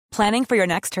Planning for your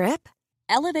next trip?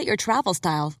 Elevate your travel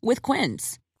style with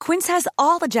Quince. Quince has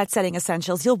all the jet-setting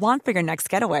essentials you'll want for your next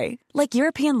getaway, like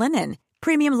European linen,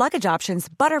 premium luggage options,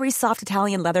 buttery soft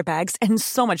Italian leather bags, and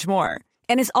so much more.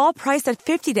 And is all priced at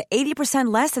 50 to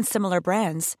 80% less than similar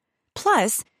brands.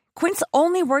 Plus, Quince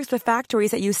only works with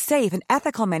factories that use safe and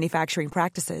ethical manufacturing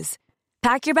practices.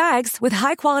 Pack your bags with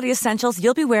high-quality essentials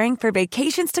you'll be wearing for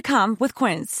vacations to come with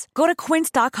Quince. Go to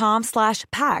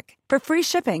quince.com/pack for free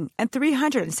shipping and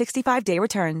 365-day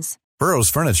returns. Burrow's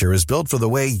furniture is built for the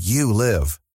way you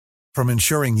live. From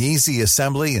ensuring easy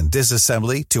assembly and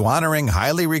disassembly to honoring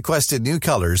highly requested new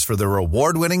colors for their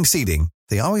award-winning seating,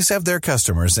 they always have their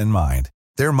customers in mind.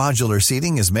 Their modular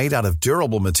seating is made out of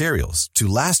durable materials to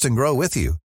last and grow with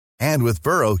you. And with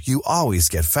Burrow, you always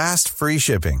get fast, free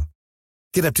shipping.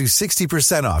 Get up to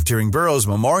 60% off during Burrow's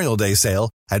Memorial Day sale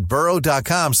at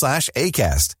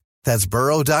burrow.com/ACAST. That's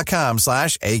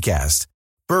burrow.com/ACAST.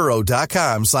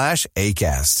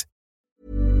 burrow.com/ACAST.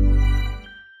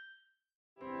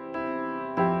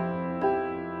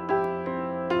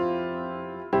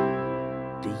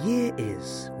 The Year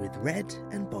Is with Red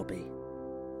and Bobby.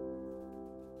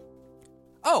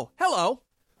 Oh, hello.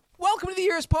 Welcome to the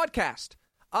Year's podcast.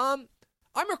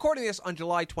 I'm recording this on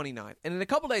July 29th, and in a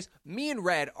couple days, me and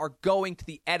Red are going to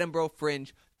the Edinburgh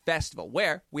Fringe Festival,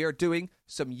 where we are doing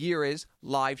some Year Is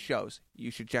live shows. You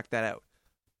should check that out.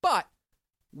 But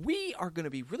we are going to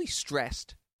be really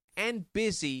stressed and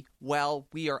busy while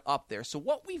we are up there. So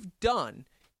what we've done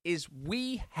is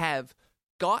we have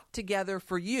got together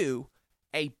for you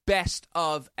a best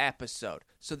of episode.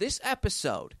 So this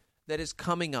episode that is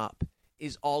coming up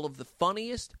is all of the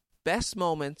funniest, best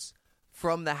moments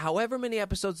from the however many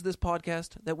episodes of this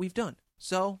podcast that we've done.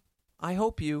 So I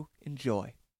hope you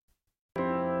enjoy.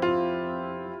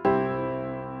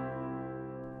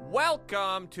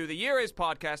 Welcome to the Year Is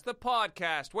podcast, the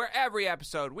podcast where every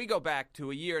episode we go back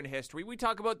to a year in history. We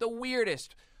talk about the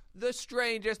weirdest, the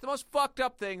strangest, the most fucked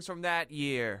up things from that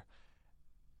year.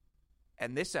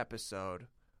 And this episode,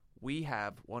 we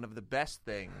have one of the best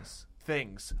things.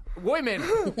 Women!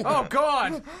 Oh,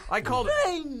 God! I called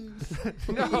it...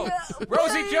 No.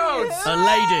 Rosie Jones! A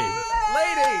lady!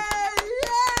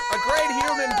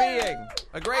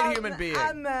 A great human being.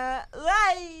 I'm a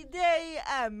lady.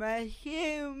 I'm a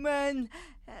human.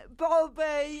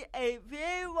 Bobby, if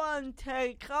you want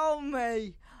to call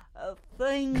me a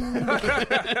thing.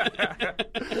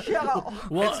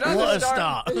 What a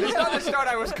start. It's not the start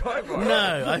I was going for.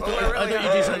 No, I thought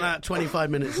you'd do something like 25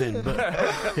 minutes in,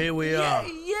 but here we are.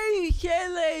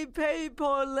 Usually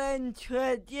people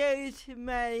introduce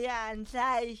me and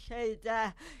say she's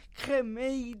a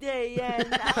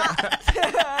comedian, actor,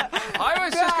 I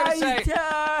was just going to say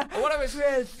what I was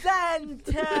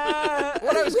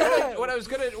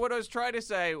trying to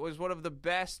say was one of the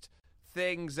best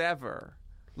things ever.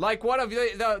 Like one of the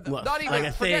not even like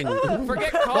a forget thing.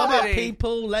 Forget What comedy. about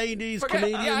people, ladies,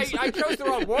 comedians? Yeah, I chose the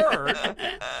wrong word.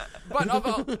 But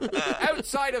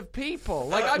outside of people,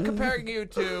 like I'm comparing you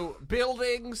to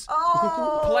buildings,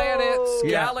 planets,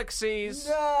 galaxies.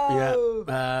 No.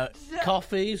 Yeah,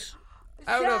 coffees.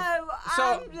 I'm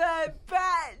the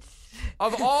best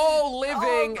of all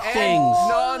living and things.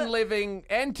 non-living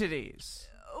entities.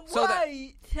 So are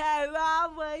we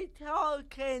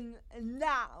talking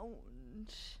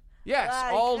nouns? Yes,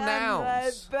 like all I'm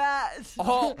nouns. The best.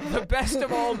 All the best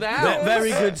of all nouns. Very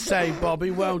good save,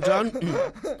 Bobby. Well done.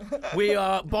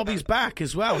 Bobby's back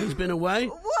as well. He's been away.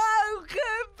 Welcome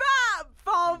back,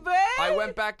 Bobby. I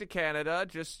went back to Canada.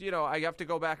 Just, I have to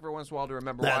go back every once in a while to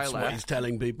remember why I That's left. what he's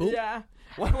telling people. Yeah.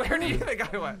 Where do you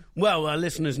think I went? Well,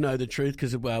 listeners know the truth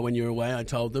because when you were away, I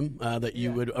told them that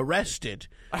you were arrested.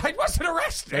 I wasn't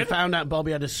arrested. They found out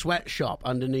Bobby had a sweatshop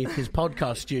underneath his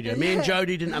podcast studio. Me and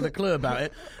Jody didn't have a clue about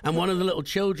it. And one of the little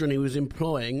children he was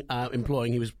employing,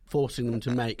 he was forcing them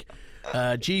to make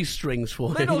G-strings for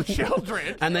him. Little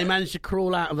children? And they managed to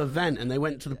crawl out of a vent, and they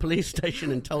went to the police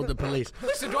station and told the police.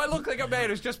 Listen, do I look like a man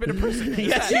who's just been in prison?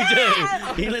 Yes, you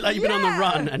do. You look like you've been on the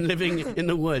run and living in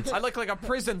the woods. I look like a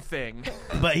prison thing.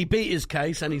 But he beat his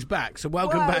case, and he's back. So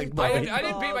welcome back, Bobby. I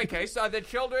didn't beat my case. The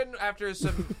children, after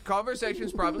some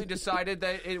conversations, probably decided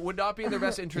that it would not be in their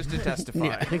best interest to testify.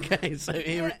 Yeah, okay, so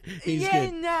he's you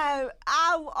good. know,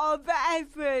 out of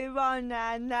everyone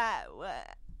I know,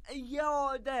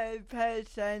 you're the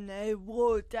person who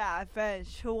would have a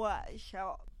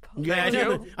sweatshop. Yeah,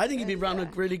 you. I think you'd run a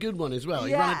really good one as well.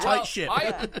 You Yeah. run a tight ship.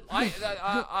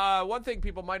 One thing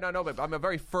people might not know, but I'm a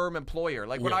very firm employer.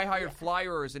 Like when I hired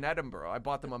flyers in Edinburgh, I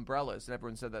bought them umbrellas, and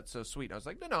everyone said that's so sweet. I was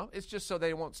like, no, it's just so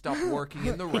they won't stop working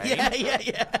in the rain. Yeah.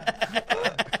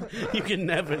 You can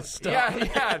never stop.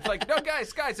 Yeah. It's like, no,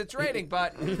 guys, it's raining,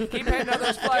 but keep handing out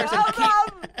those flyers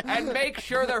and make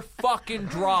sure they're fucking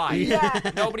dry.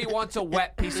 Yeah. Nobody wants a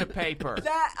wet piece of paper.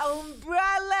 The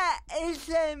umbrella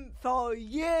isn't for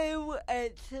you,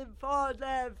 it's for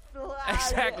the flyer.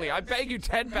 Exactly. I'm paying you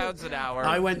 £10 an hour.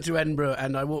 I went to Edinburgh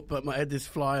and I had this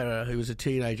flyer who was a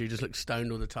teenager who just looked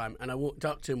stoned all the time, and I walked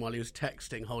up to him while he was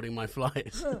texting holding my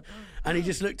flyers and he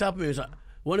just looked up at me and was like,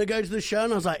 want to go to the show?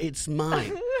 And I was like, it's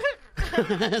mine.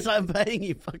 It's like, I'm paying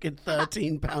you fucking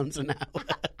 £13 an hour.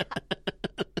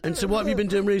 And so what have you been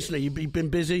doing recently? You've been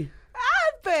busy?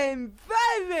 I've been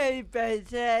very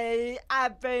busy.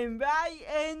 I've been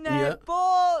writing a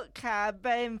book. I've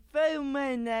been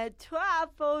filming a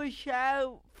travel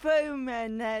show,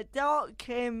 filming a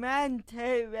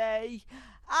documentary.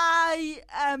 I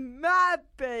am mad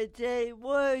busy,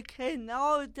 working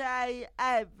all day,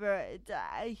 every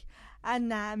day.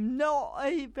 And I'm not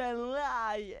even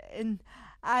lying.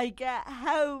 I get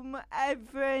home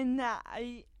every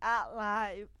night at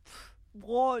like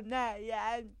 1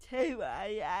 a.m, 2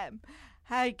 a.m.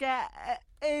 I get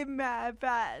in my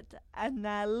bed and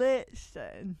I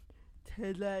listen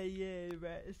to the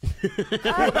Euros.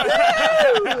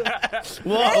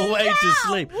 What a way to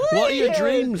sleep. What are your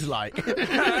dreams like?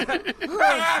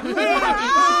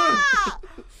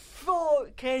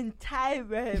 Fucking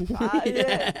terrifying.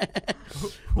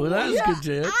 Well, that's good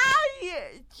to hear. I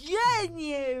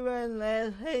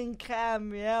genuinely think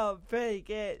I'm your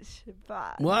biggest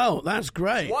fan. Wow, that's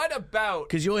great. What about...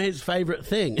 Because you're his favourite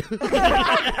thing. No.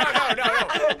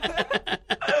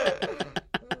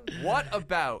 What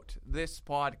about this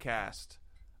podcast?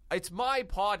 It's my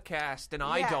podcast and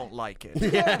I don't like it.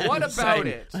 What about Same.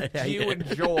 it do you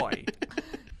enjoy?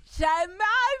 So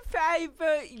my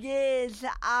favourite years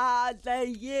are the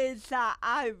years that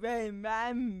I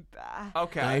remember.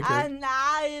 Okay. And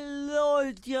I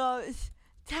love just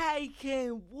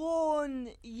taking 1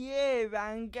 year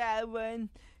and going,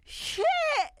 shit,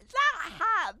 that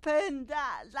happened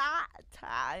at that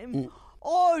time.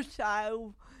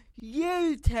 Also,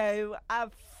 you two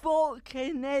are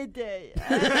fucking idiots.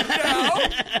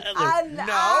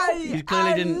 No. You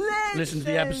clearly didn't listen to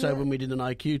the episode when we did an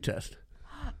IQ test.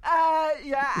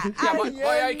 Yeah, my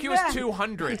IQ is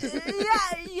 200.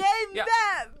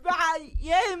 Right,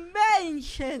 you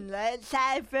mentioned this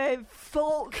every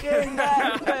fucking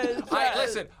episode.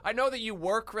 Listen, I know that you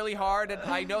work really hard, and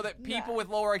I know that people with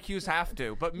lower IQs have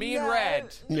to, but me and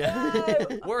Red,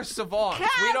 we're savants.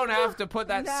 We don't have to put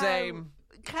that same...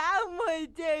 Can we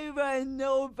do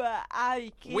another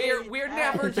IQ? We're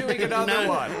never doing another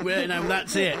one. No,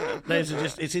 that's it.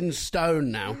 It's in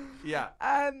stone now. Yeah.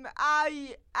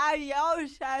 I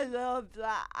also love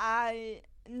that I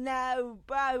know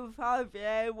both of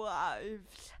your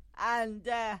wives, and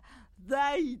they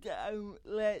don't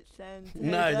listen to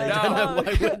No, they don't know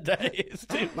why would they. It's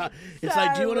too much. It's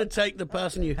like, do you want to take the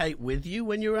person you hate with you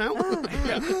when you're out?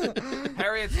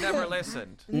 Harriet's never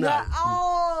listened. No.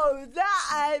 Oh,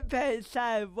 that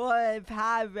episode with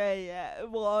Harriet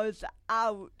was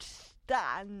outstanding.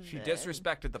 She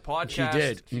disrespected the podcast. She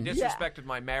did. She disrespected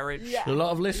my marriage. Yeah. A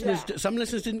lot of listeners, some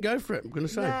listeners didn't go for it, I'm going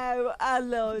to say. No, I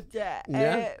loved it.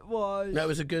 Yeah? It was That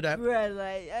was a good app.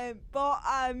 brilliant. But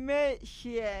I miss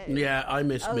you. Yeah, I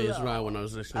missed me as lot. well when I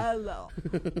was listening. A lot.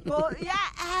 But yeah,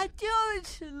 I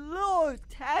just love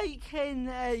taking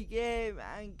a game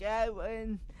and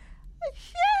going,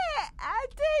 shit, I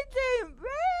didn't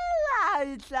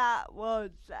realise that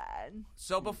was then.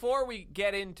 So before we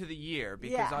get into the year,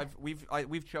 because Yeah.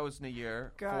 we've chosen a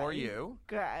year for you,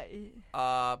 Great.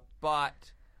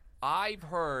 but I've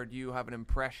heard you have an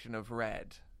impression of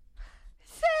Red.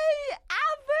 See,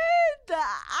 I've heard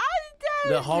that. I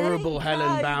don't The horrible think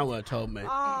Helen I- Bauer told me.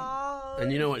 Oh,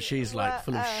 And you know what she's like,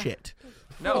 full of shit.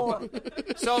 No,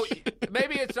 but, so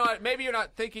maybe it's not. Maybe you're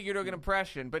not thinking you're doing an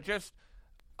impression, but just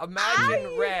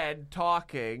imagine Red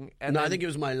talking. And No, then, I think it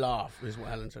was my laugh, is what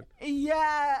Helen said.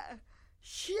 Yeah.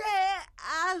 Shit,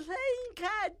 I think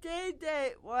I did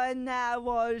it when I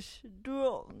was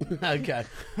drunk. Okay.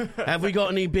 Have we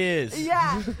got any beers?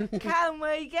 Yeah, can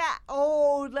we get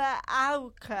all the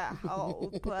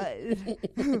alcohol, please?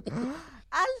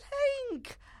 I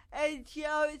think it's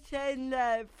just in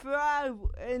the throat.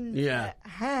 And Yeah.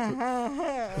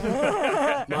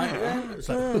 It's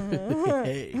like,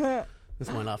 hey. That's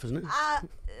my laugh, isn't it?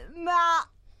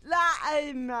 that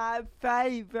is my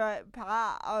favourite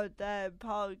part of the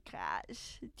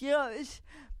podcast. Just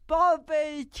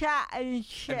Bobby chatting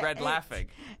shit. And Red laughing.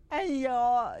 And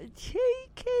your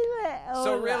cheeky little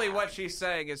So really laugh. what she's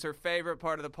saying is her favorite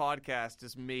part of the podcast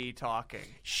is me talking.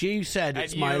 She said And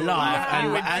it's my you- life, and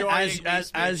you and enjoying me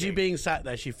as you speaking. being sat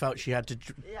there, she felt she had to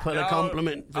put a No,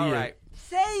 compliment for all you. right.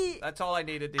 See, That's all I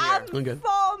needed to hear. Okay.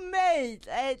 for me,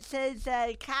 it is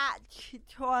a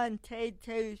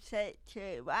catch-22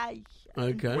 situation.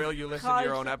 Okay. Will you listen to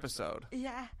your own episode?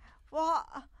 Yeah, what?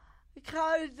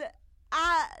 Because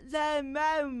at the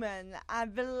moment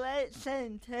I've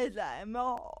listened to them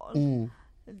all. Do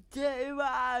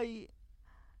I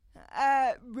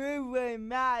ruin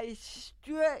my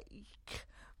streak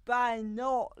by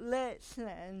not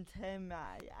listening to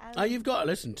my? Oh, you've got to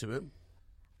listen to it.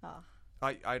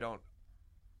 I don't.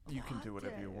 You can do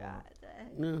whatever you want.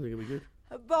 No, I think it'll be good.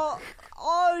 But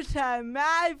also,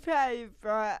 my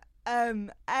favourite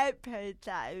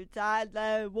episodes are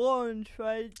the ones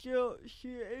where just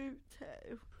you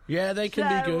two. Yeah, they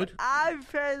can be good. I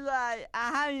feel like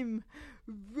I'm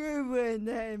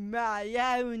ruining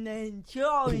my own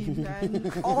enjoyment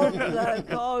of the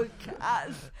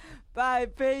podcast by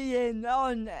being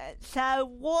on it. So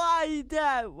why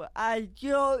don't I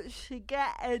just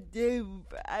get a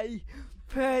duvet,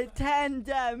 pretend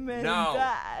I'm in No.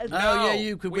 bed? Oh yeah,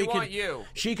 you could. We could. want you.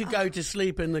 She could go to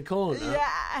sleep in the corner, Yeah.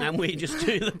 and we just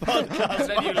do the podcast. And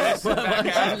then you listen back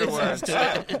She afterwards. listens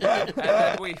to it. And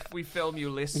then we film you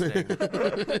listening.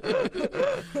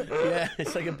 Yeah,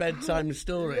 it's like a bedtime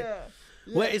story. Yeah.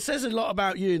 Well, it says a lot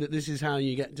about you that this is how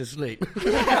you get to sleep. Because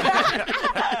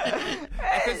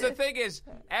the thing is,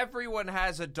 everyone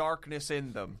has a darkness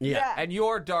in them. Yeah. And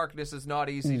your darkness is not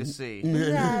easy to see.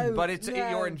 No, But it's no.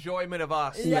 your enjoyment of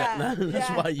us. Yeah. That's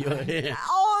why you're here.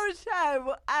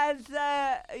 Also, as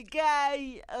a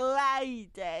gay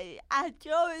lady, I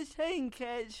just think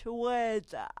it's weird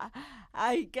that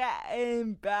I get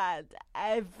in bed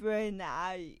every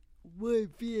night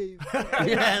with you.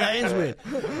 Yeah, that is weird.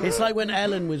 It's like when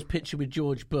Ellen was pictured with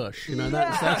George Bush. You know,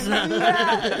 that's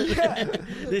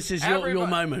this is your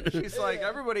moment. She's like,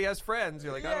 everybody has friends.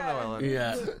 You're like, I don't know, Ellen.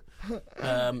 Yeah.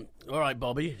 All right,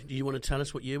 Bobby. Do you want to tell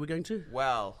us what year we're going to?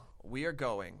 Well, we are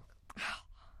going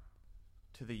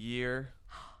to the year.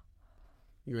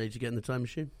 You ready to get in the time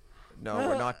machine? No,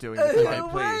 we're not doing the time,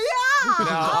 please. No,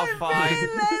 I'll find.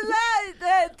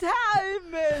 The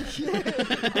time machine.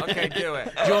 Okay, do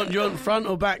it. Do you want front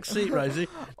or back seat, Rosie?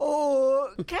 Oh,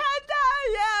 can I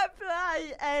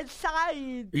play a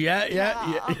side?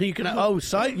 Yeah. You can. Oh,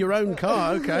 side your own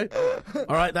car. Okay.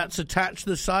 All right, that's attached to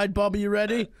the side. Bobby, you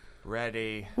ready?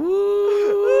 Ready. Woo!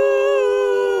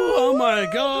 Oh my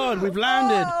God, we've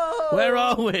landed. Where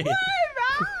are we?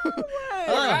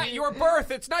 At your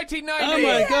birth, it's 1990. Oh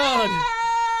my God.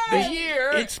 The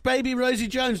year. It's baby Rosie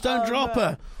Jones. Don't drop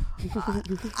her.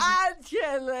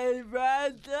 Actually,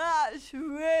 Red, that's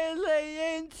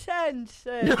really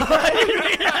intensive.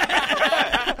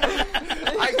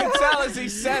 I can tell as he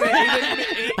said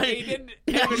it. He didn't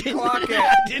even clock it.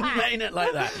 I didn't mean it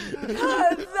like that.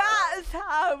 That's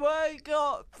how I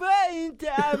got brain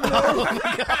damage.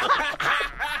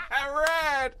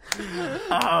 Red.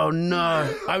 Oh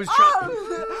no! I was trying.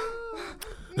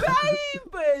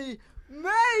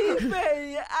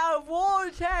 Maybe I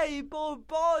was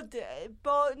able-bodied,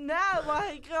 but now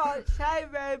I got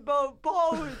cerebral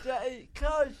palsy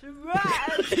because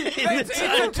It's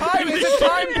a time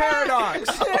paradox.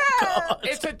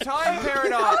 It's a time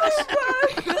paradox.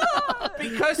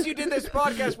 Because you did this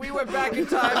podcast, we went back in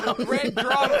time. Red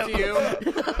dropped you.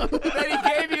 Then he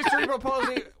gave you cerebral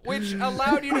palsy, which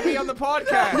allowed you to be on the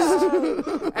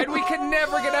podcast. And we can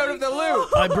never get out of the loop.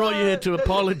 I brought you here to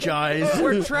apologise.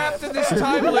 We're trapped in this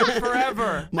time loop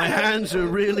forever. My hands are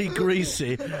really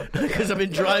greasy because I've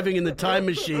been driving in the time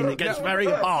machine. It gets very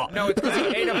hot. No, it's because he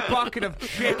ate a bucket of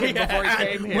chicken before he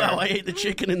came here. Well, I ate the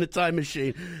chicken in the time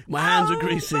machine. My hands are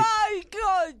greasy. Oh my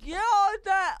God, you're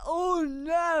that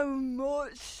unknown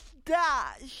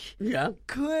mustache. Yeah.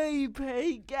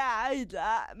 Creepy guy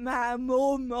that my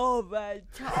mum always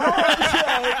told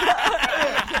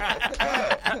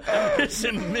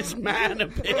This man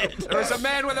appeared. There was a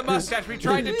man with a mustache. We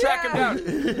tried to track him down.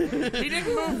 He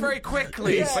didn't move very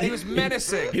quickly, but he was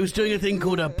menacing. He was doing a thing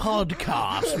called a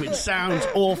podcast, which sounds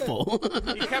awful.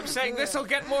 He kept saying, "This'll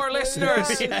get more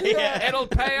listeners. Yeah. It'll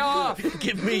pay off."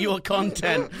 Give me your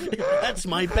content. That's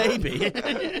my baby.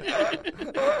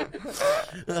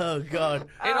 Oh Oh, God.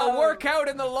 It'll work out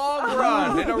in the long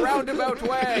run, in a roundabout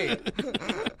way.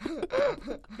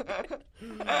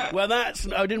 Well, I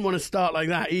didn't want to start like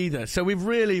that either. So we've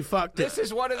really fucked it. This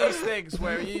is one of these things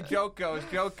where you joke goes.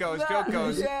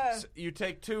 Yeah. You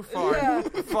take too far. Yeah.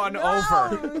 Fun No,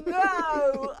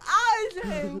 over. I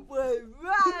think we're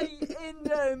right in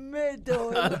the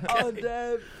middle of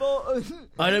the button.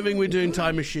 I don't think we're doing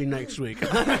Time Machine next week.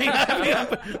 I've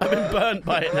been burnt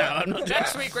by it now. I'm not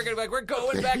Next week we're gonna be like, we're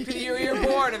going back to the year you're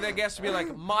born, and then guests will be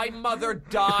like, my mother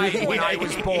died when I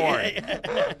was born.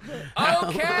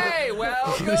 Okay,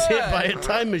 well, She good. was hit by a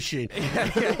time machine.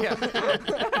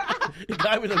 The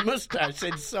guy with a mustache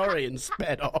said sorry and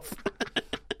sped off.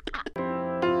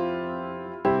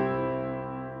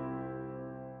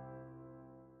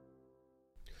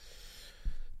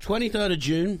 23rd of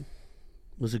June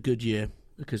was a good year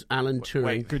because Alan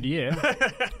Turing... Good year.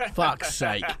 Fuck's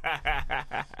sake.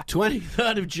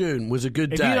 23rd of June was a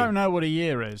good If day. you don't know what a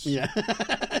year is, Yeah.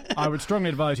 I would strongly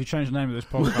advise you change the name of this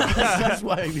podcast. That's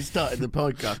why we started the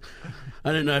podcast.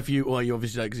 I don't know if you... Well, you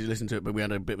obviously don't because you listened to it, but we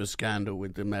had a bit of a scandal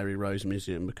with the Mary Rose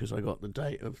Museum because I got the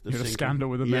date of the You had a sinking. scandal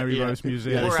with the Mary Rose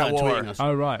Museum. Yeah, they We're at started war. tweeting us.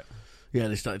 Oh, right. Yeah,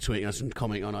 they started tweeting us and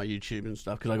commenting on our YouTube and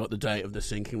stuff because I got the date of the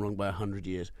sinking wrong by 100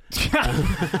 years. It's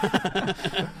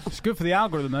good for the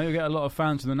algorithm, though. You'll get a lot of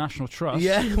fans of the National Trust.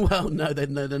 Yeah, well, no,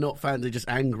 they're not fans. They're just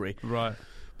angry. Right.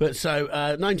 But so,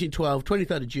 1912,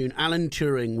 23rd of June, Alan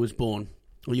Turing was born.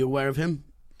 Are you aware of him?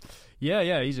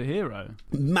 Yeah, he's a hero.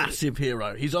 Massive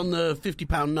hero. He's on the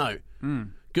 £50 note.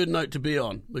 Mm. Good note to be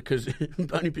on because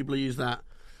only people who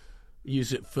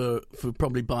use it for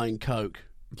probably buying coke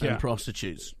Yeah. and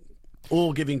prostitutes.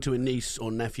 Or giving to a niece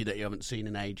or nephew that you haven't seen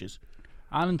in ages.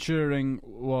 Alan Turing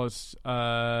was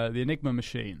the Enigma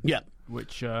machine. Yeah.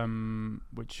 Which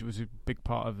was a big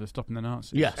part of the stopping the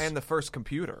Nazis. Yes. And the first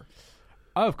computer.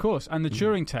 Oh, of course, and the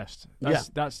Turing test.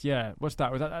 That's Yeah. What's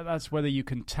that? That's whether you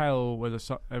can tell whether it's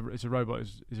a robot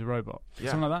is a robot. Yeah.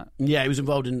 Something like that. Yeah, he was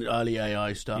involved in early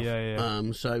AI stuff.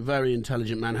 Yeah. So very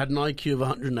intelligent man. Had an IQ of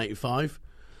 185.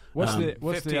 What's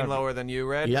 15 the lower than you,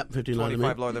 Red. Yep, 15 lower than me.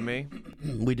 25 lower than me.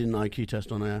 We did an IQ test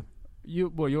on air. Your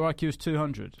IQ is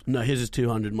 200. No, his is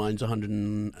 200. Mine's 100.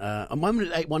 Mine was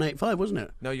 185, wasn't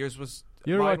it? No, yours was.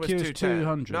 Your mine IQ was is 210.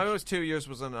 200. No, it was 2. Yours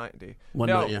was a 90. One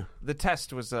no, note, yeah. the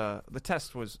test was an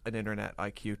internet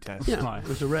IQ test. Yeah, Right. it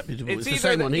was a reputable. It's the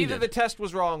same one he either did. the test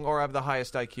was wrong or I have the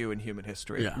highest IQ in human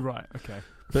history. Yeah. Right. Okay.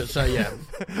 But so yeah.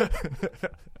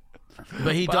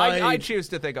 But he But died. I choose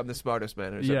to think I'm the smartest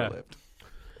man who's Yeah. ever lived.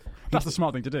 That's the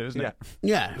smart thing to do, isn't it?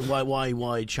 Yeah.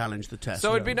 Why challenge the test?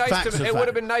 So it'd be nice Facts to. are It would have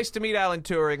facts. been nice to meet Alan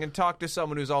Turing and talk to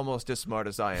someone who's almost as smart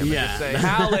as I am. Yeah. And just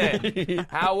say, Alan,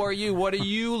 how are you? What are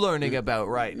you learning about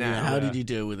right now? Yeah, how did you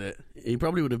deal with it? He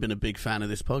probably would have been a big fan of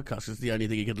this podcast. It's the only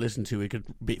thing he could listen to. He could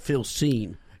feel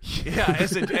seen. Yeah,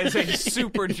 as a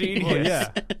super genius. Well, yeah.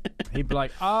 He'd be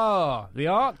like, the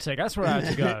Arctic. That's where I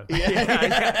had to go.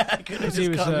 Because He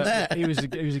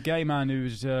was a gay man who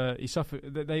was he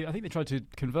suffered. I think they tried to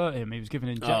convert him. He was given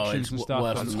injections it's and stuff.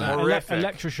 worse than that. Horrific.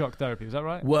 Electroshock therapy. Was that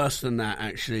right? Worse than that,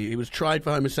 actually. He was tried for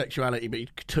homosexuality, but he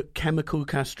took chemical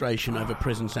castration over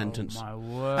prison sentence. My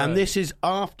word. And this is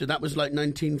after, that was like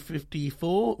 1954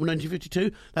 or 1952.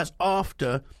 That's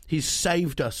after he's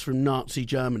saved us from Nazi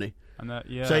Germany. And that,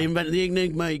 yeah. So he invented the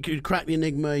Enigma, he could crack the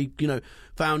Enigma, he,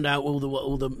 found out what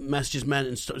all the messages meant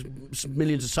and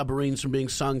millions of submarines from being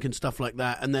sunk and stuff like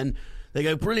that. And then they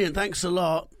go, brilliant, thanks a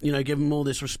lot, give him all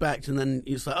this respect. And then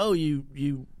it's like, oh,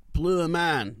 you blew a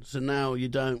man, so now you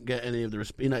don't get any of the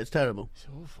respect. It's terrible. It's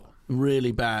awful.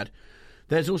 Really bad.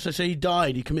 There's also, so he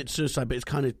died, he committed suicide, but it's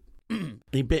kind of,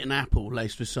 he bit an apple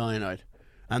laced with cyanide.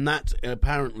 And that,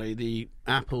 apparently, the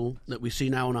apple that we see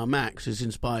now on our Macs is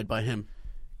inspired by him.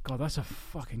 God, that's a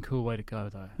fucking cool way to go,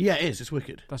 though. Yeah, it is. It's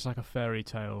wicked. That's like a fairy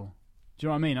tale. Do you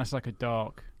know what I mean? That's like a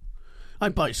dark.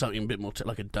 I'd bite something a bit more,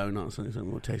 like a donut or something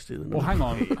more tasty than Well, that. hang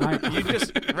on. You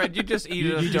just eat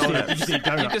You enough just eat- donuts. you just eat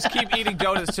donuts. You just keep eating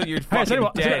donuts till you're Hey, fucking tell you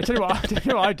what dead.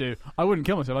 I do. I wouldn't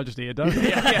kill myself. I just eat a donut.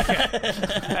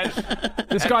 Yeah.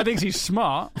 This guy thinks he's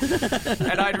smart.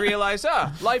 And I'd realize,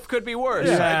 life could be worse.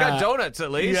 Yeah. I got donuts at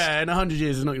least. Yeah, in 100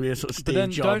 years, there's not going to be a sort of But Steve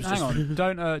then Jobs. hang on.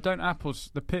 Don't apples?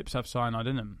 The pips have cyanide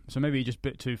in them, so maybe he just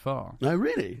bit too far. No,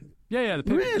 really? Yeah. The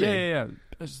pips. Really? Yeah.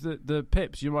 It's the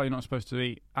pips. You're right. You're not supposed to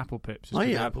eat apple pips. It's I eat 'cause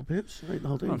they have- apple pips. I eat the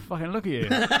whole Oh, thing. fucking look at you!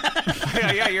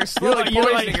 yeah, you're slowly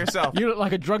poisoning yourself. You look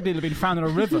like a drug dealer being found in a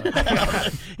river.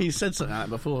 He said something like that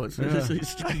before. It's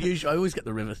usually, I always get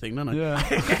the river thing, don't I? Yeah.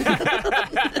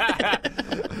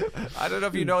 I don't know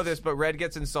if you know this, but Red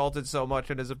gets insulted so much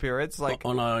in his appearance. Like,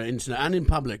 On our internet and in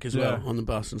public as well, Yeah. on the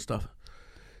bus and stuff.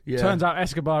 Yeah. Turns out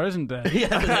Escobar isn't there. Yeah,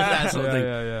 that sort of thing.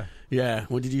 Yeah. Yeah,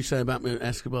 what did you say about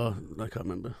Escobar? I can't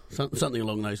remember. Something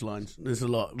along those lines. There's a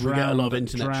lot. We get a lot of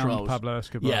internet trolls. Pablo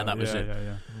Escobar. Yeah, that was it.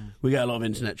 Yeah. We get a lot of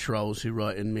internet trolls who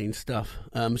write in mean stuff.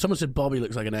 Someone said Bobby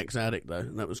looks like an ex-addict, though.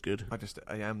 And that was good.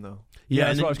 I am, though. Yeah, and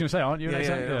that's what I was going to say, aren't you?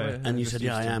 Yeah. And you said,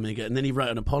 I am. And then he wrote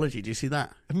an apology. Do you see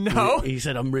that? No. He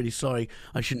said, I'm really sorry.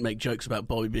 I shouldn't make jokes about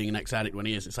Bobby being an ex-addict when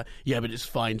he is. It's like, yeah, but it's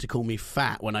fine to call me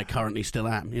fat when I currently still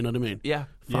am. You know what I mean? Yeah.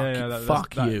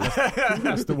 Fuck you.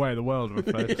 That's the way of the world, I'm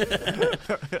afraid.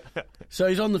 So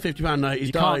he's on the £50 note.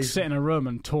 You can't sit in a room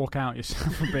and talk out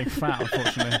yourself from being fat,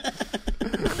 unfortunately.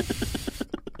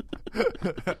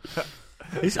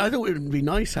 I thought it would be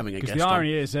nice having a guest. Because the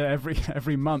irony is,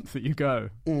 every month that you go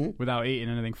without eating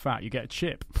anything fat, you get a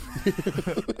chip.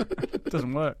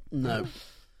 Doesn't work. No.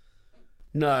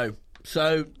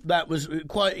 So that was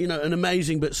quite, an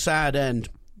amazing but sad end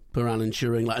for Alan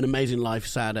Turing. Like an amazing life,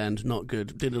 sad end, not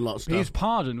good. Did a lot of stuff. He was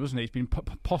pardoned, wasn't he? He's been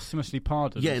posthumously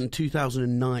pardoned. Yeah, in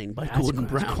 2009 by Gordon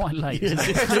Brown. That's quite late.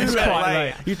 It's quite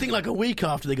late. You'd think like a week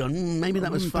after they go, maybe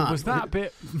that was fun. Was that a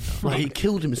bit... Well, he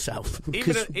killed himself.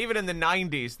 Even in the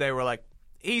 90s, they were like,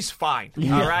 he's fine,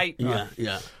 all right?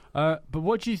 Yeah. But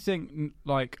what do you think,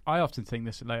 like, I often think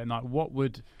this late at night, what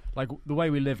would, like, the way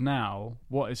we live now,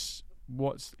 what's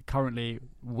currently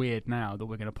weird now that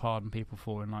we're going to pardon people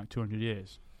for in, like, 200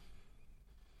 years?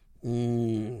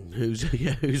 Who's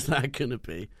that going to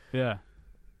be? Yeah.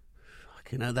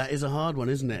 That is a hard one,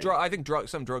 isn't it? I think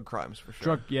some drug crimes for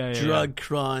sure. Drug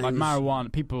crimes, like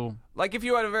marijuana. People like if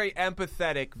you had a very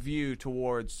empathetic view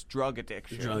towards drug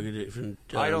addiction.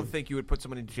 I don't think you would put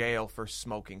someone in jail for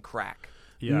smoking crack.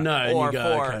 Yeah. No,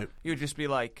 or you'd just be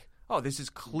like, oh, this is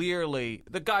clearly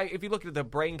the guy. If you look at the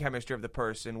brain chemistry of the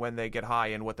person when they get high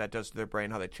and what that does to their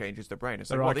brain, how that changes their brain,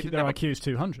 it's like, their IQ is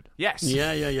 200. Yes.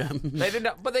 Yeah. They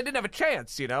didn't have a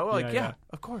chance, Like,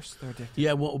 of course they're addicted.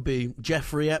 Yeah, what would be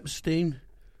Jeffrey Epstein?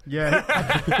 Yeah,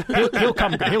 he'll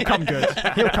come good.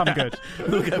 He'll come good.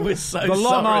 We're so the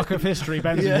long sorry. arc of history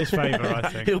bends in his favour, I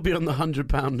think. He'll be on the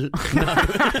 £100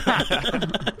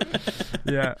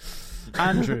 note. Yeah.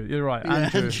 Andrew, you're right.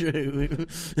 Andrew.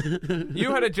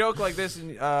 You had a joke like this,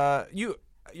 and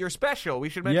your special. We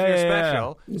should mention your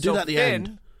special. Do that at the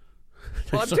end.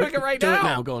 Well, I'm doing it right now. Do it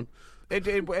now. Go on.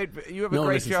 You have a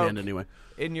great joke. To the end anyway.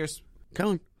 In your. Come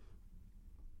on.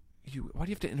 Why do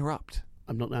you have to interrupt?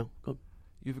 I'm not now. Go on.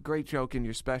 You have a great joke in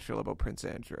your special about Prince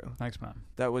Andrew. Thanks, man.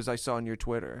 That was I saw on your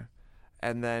Twitter,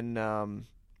 and then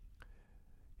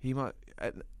he might.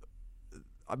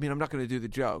 I mean, I'm not going to do the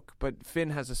joke, but Finn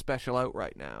has a special out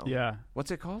right now. Yeah. What's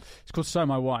it called? It's called So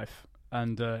My Wife,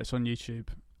 and it's on YouTube.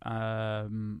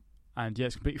 And yeah,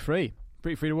 it's completely free.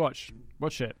 Pretty free to watch.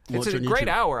 Watch it. It's a great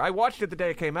hour. I watched it the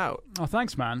day it came out. Oh,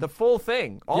 thanks, man. The full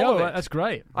thing. All of it. That's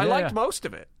great. I liked most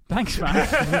of it. Thanks, man.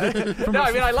 No,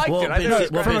 I mean, I liked it.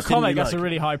 From a comic, that's a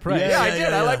really high praise. Yeah, I did.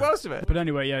 I like most of it. But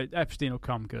anyway, yeah, Epstein will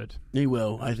come good. He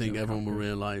will. I think everyone will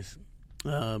realise.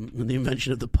 The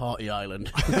invention of the party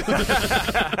island.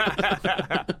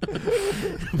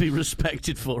 Be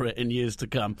respected for it in years to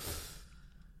come.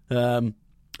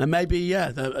 And maybe,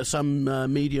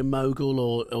 some media mogul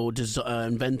or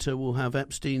inventor will have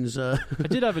Epstein's I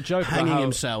did have a joke hanging about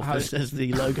himself as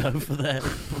the logo for their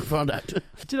product.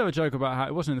 I did have a joke about how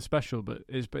it wasn't in the special, but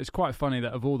it's quite funny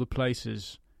that of all the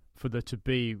places for there to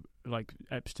be like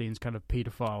Epstein's kind of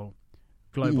paedophile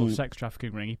global sex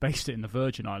trafficking ring, he based it in the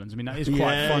Virgin Islands. I mean, that is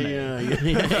quite funny. Yeah.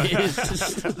 It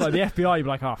is. Like the FBI, you'd be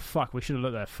like, oh fuck, we should have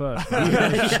looked there first.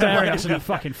 Staring us in the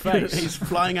fucking face. He's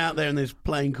flying out there in this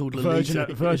plane called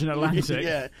Lolita. Virgin Atlantic.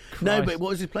 Yeah. Christ. No, but what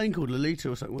was his plane called? Lolita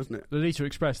or something, wasn't it? Lolita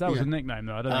Express. That was a nickname,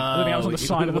 though. I don't think that was on the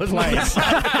side of the plane.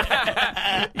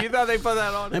 You thought they put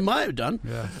that on? They might have done.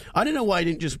 Yeah. I don't know why he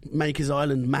didn't just make his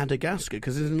island Madagascar,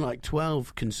 because there's like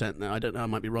 12 consent now. I don't know, I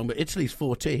might be wrong, but Italy's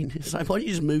 14. It's like, why don't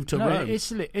you just move to Rome?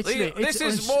 Italy. This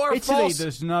is more Italy, false.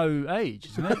 there's no age,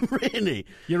 isn't it? Really?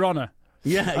 Your Honour.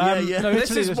 Yeah. No, this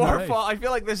Italy, is more false. I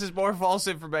feel like this is more false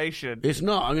information. It's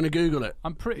not. I'm going to Google it.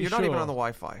 I'm pretty You're sure. not even on the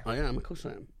Wi-Fi. I am, of course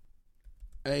I am.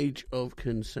 Age of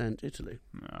consent, Italy.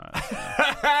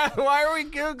 Why are we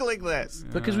Googling this?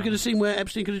 Because we could have seen where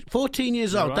Epstein could have... 14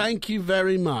 years old. Right. Thank you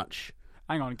very much.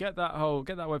 Hang on, get that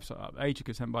website up. Age of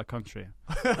consent by country.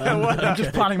 I'm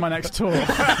just planning my next tour.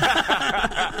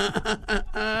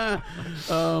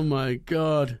 Oh my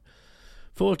God.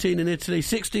 14 in Italy,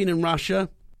 16 in Russia.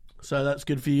 So that's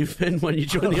good for you, Finn, when you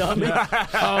join the army.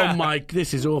 Oh my,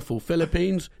 this is awful.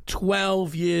 Philippines,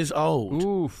 12 years old.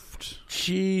 Oof.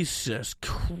 Jesus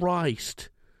Christ.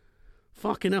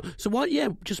 Fucking hell. So why,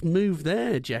 just move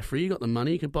there, Jeffrey. You got the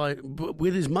money. You could buy,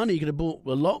 with his money, you could have bought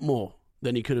a lot more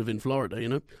than he could have in Florida, you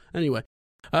know? Anyway,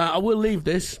 I will leave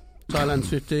this Thailand's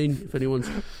 15, if anyone's...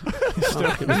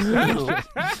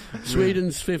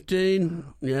 Sweden's 15.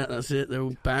 Yeah, that's it. They're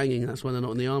all banging. That's why they're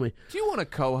not in the army. Do you want to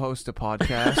co-host a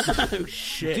podcast? Oh,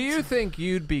 shit. Do you think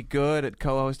you'd be good at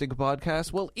co-hosting a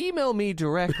podcast? Well, email me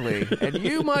directly, and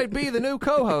you might be the new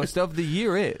co-host of The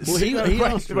Year Is. Well, he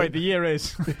asked for Wait, it. The Year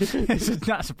Is.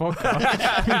 That's a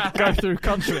podcast. Go through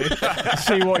country,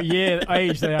 see what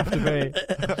age they have to be.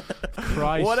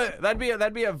 Christ.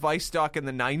 That'd be a Vice doc in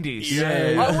the 90s.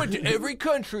 Yeah. I went to every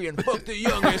country and fucked the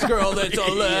youngest girl that's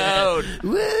allowed.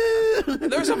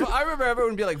 I remember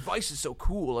everyone would be like, Vice is so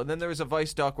cool. And then there was a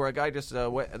Vice doc where a guy just,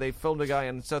 they filmed a guy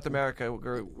in South America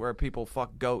where people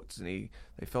fuck goats, and they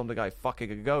filmed a guy fucking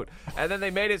a goat. And then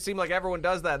they made it seem like everyone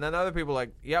does that. And then other people were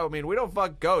like, yeah, I mean, we don't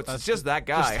fuck goats. It's just that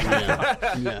guy.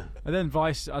 Yeah. And then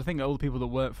Vice, I think all the people that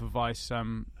worked for Vice, there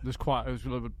was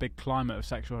a big climate of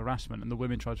sexual harassment, and the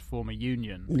women tried to form a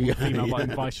union. Yeah, Female yeah.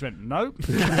 Vice went, no.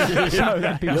 So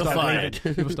then You're fired.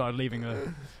 People started leaving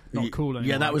not cool anymore.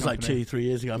 Yeah, that was like company. 2-3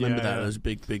 years ago. I remember Yeah, that. yeah. There was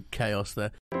big chaos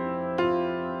there.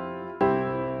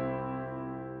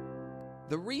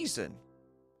 The reason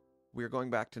we're going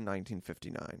back to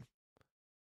 1959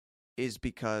 is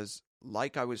because,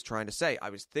 like I was trying to say, I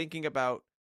was thinking about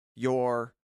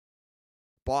your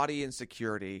body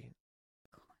insecurity.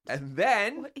 And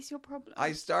then What is your problem?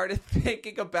 I started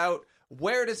thinking about,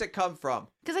 where does it come from?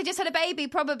 Because I just had a baby,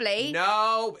 probably.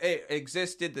 No, it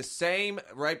existed the same,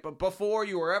 right? But before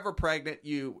you were ever pregnant,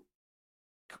 you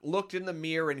looked in the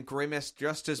mirror and grimaced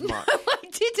just as much. I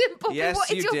didn't, Bobby. Yes,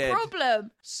 what is you your did.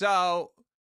 problem? So,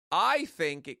 I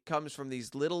think it comes from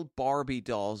these little Barbie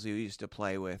dolls you used to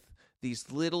play with.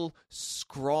 These little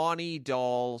scrawny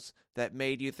dolls that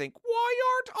made you think, why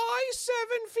aren't I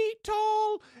 7 feet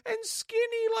tall and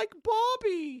skinny like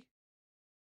Bobby?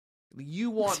 You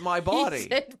want my body. You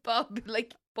said Bobby,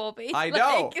 like Bobby. I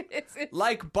know. Like, this is-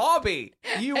 Like Bobby.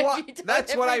 You Have want? you told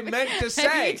That's what I everybody- meant to Have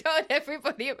say. you told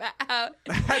everybody about how...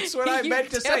 That's what I you meant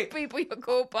to tell say. people you're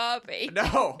called Barbie.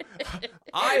 No.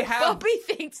 I have... Bobby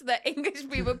thinks that English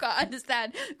people can't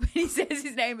understand when he says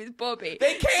his name is Bobby.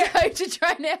 They can't. So to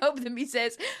try and help them, he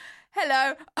says,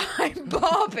 hello, I'm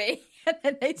Barbie. And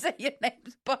then they say, your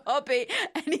name's Barbie.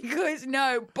 And he goes,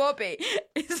 no, Bobby.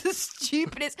 It's the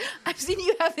stupidest. I've seen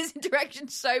you have this interaction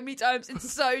so many times.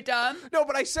 It's so dumb. No,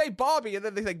 but I say Bobby, and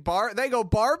then they think They go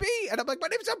Barbie, and I'm like, my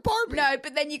name's not Barbie. No,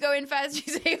 but then you go in first,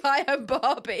 you say, hi, I'm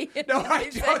Barbie. And No, then I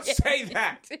you don't say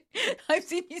that. I've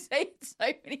seen you say it so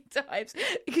many times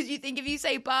because you think if you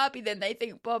say Barbie, then they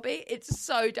think Bobby. It's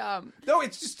so dumb. No,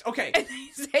 it's just okay. And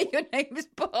they say your name is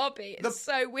Barbie. It's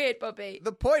so weird, Bobby.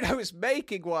 The point I was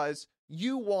making was, what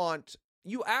you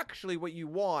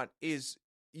want is,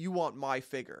 you want my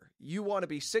figure. You want to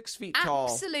be 6 feet tall.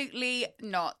 Absolutely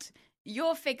not.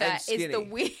 Your figure And is skinny.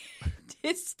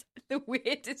 the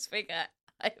weirdest figure.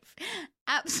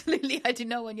 I do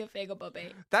not want your figure,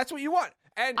 Bobby. That's what you want.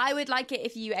 And I would like it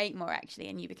if you ate more, actually,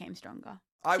 and you became stronger.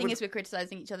 I Seeing would- as we're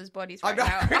criticising each other's bodies I'm right not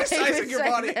now, criticising I would your say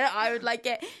body. that I would like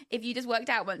it if you just worked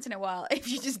out once in a while. If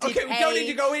you just did Okay, we don't need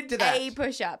to go into that. a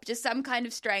push-up, just some kind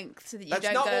of strength, so that you That's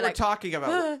don't not go what like we're talking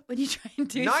about. when you try and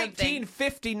do something.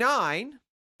 1959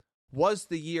 was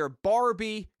the year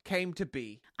Barbie came to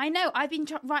be. I know. I've been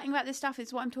writing about this stuff.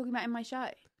 It's what I'm talking about in my show.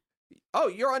 Oh,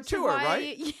 you're on So tour, why-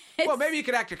 right? Yes. Well, maybe you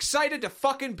could act excited to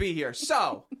fucking be here.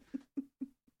 So,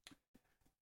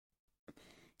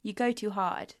 You go too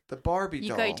hard. the Barbie You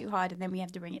doll. go too hard, and then we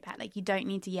have to bring it back. Like, you don't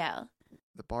need to yell.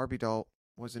 The Barbie doll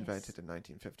was Yes. invented in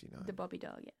 1959. The Bobby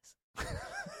doll, yes.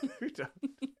 You don't-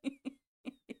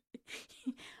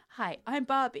 Hi, I'm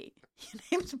Barbie.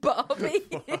 Your name's Barbie?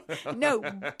 No,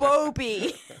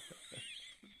 Bobby.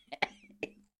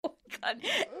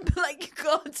 Like, you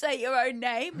can't say your own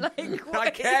name. Like, I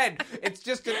what? can. It's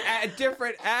just a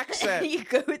different accent. You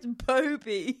go, it's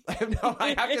Bobby. No,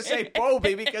 I have to say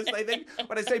Bobby because they think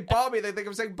when I say Bobby, they think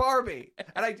I'm saying Barbie,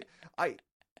 and I.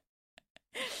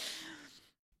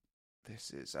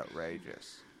 This is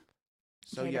outrageous.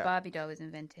 So Okay, yeah. the Barbie doll was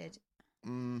invented.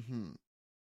 Mm-hmm.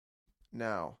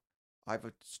 Now, I have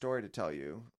a story to tell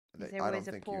you that Is there I don't always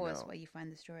a think you pause know. while you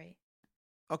find the story?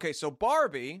 Okay, so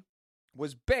Barbie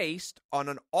was based on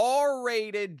an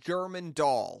R-rated German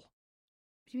doll.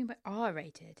 What do you mean by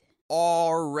R-rated?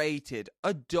 R-rated,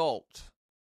 adult,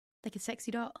 Like a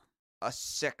sexy doll? a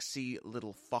sexy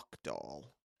little fuck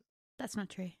doll. That's not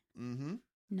true. Mm-hmm.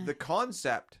 No. The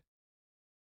concept,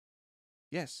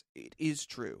 yes, it is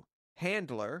true.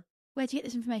 Handler, Where'd you get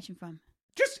this information from?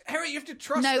 just Harry, you have to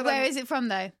trust. No, that where I'm- is it from,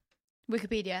 though?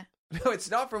 Wikipedia. No,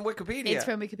 it's not from Wikipedia. It's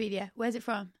from Wikipedia. Where's it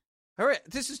from? Harry,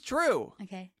 this is true.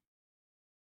 Okay.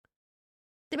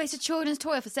 They based a children's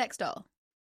toy off a sex doll.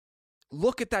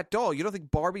 Look at that doll. You don't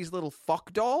think Barbie's little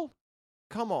fuck doll?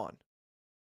 come on.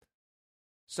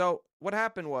 So what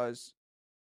happened was,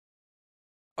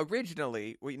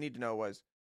 originally, what you need to know was,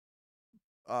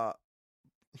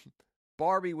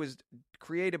 Barbie was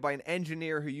created by an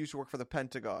engineer who used to work for the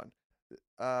Pentagon.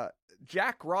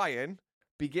 Jack Ryan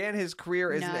began his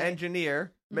career as an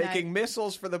engineer making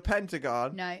missiles for the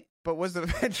Pentagon. No. But was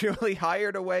eventually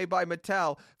hired away by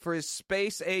Mattel for his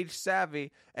space-age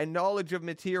savvy and knowledge of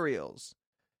materials.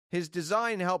 His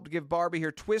design helped give Barbie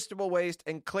her twistable waist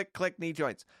and click-click knee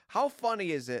joints. How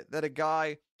funny is it that a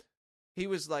guy, he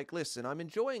was like, listen, I'm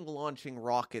enjoying launching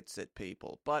rockets at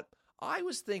people, but I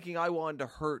was thinking I wanted to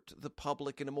hurt the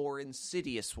public in a more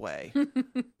insidious way.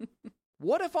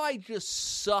 What if I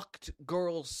just sucked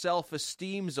girls'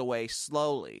 self-esteems away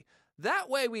slowly?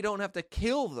 That way we don't have to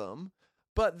kill them,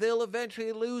 but they'll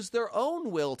eventually lose their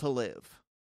own will to live.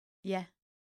 Yeah.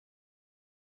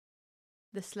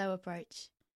 The slow approach.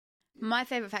 My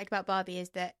favourite fact about Barbie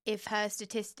is that if her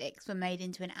statistics were made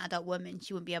into an adult woman,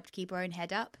 she wouldn't be able to keep her own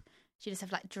head up. She'd just have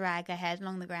to, like, drag her head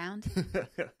along the ground.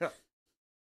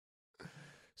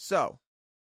 So,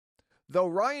 though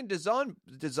Ryan designed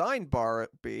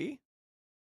Barbie...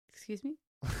 Excuse me?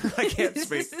 I can't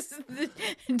speak.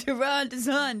 Duran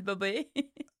designed Barbie.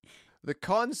 The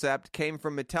concept came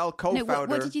from Mattel co-founder... No,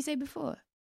 what did you say before?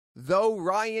 Though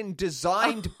Ryan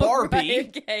designed Barbie,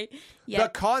 right, okay. The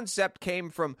concept came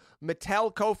from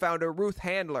Mattel co-founder Ruth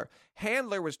Handler.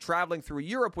 Handler was traveling through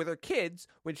Europe with her kids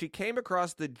when she came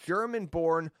across the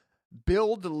German-born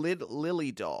Bild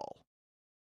Lilly doll,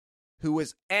 who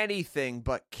was anything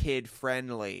but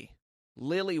kid-friendly.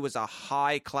 Lily was a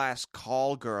high-class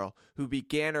call girl who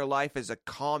began her life as a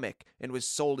comic and was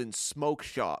sold in smoke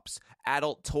shops,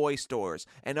 adult toy stores,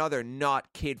 and other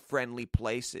not kid-friendly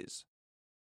places.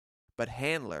 But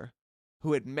Handler,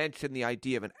 who had mentioned the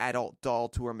idea of an adult doll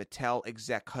to her Mattel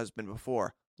exec husband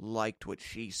before, liked what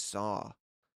she saw.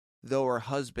 Though her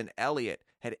husband Elliot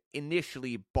had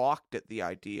initially balked at the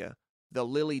idea, the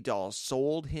Lily doll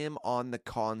sold him on the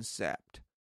concept.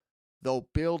 Though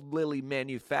Bild Lilly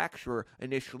manufacturer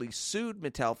initially sued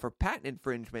Mattel for patent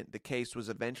infringement, the case was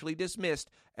eventually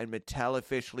dismissed, and Mattel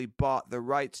officially bought the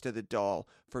rights to the doll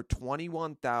for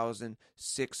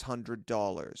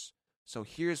 $21,600. So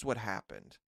here's what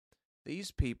happened. These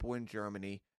people were in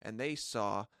Germany, and they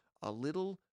saw a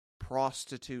little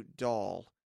prostitute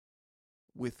doll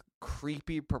with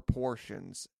creepy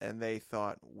proportions, and they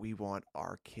thought, we want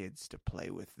our kids to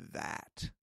play with that.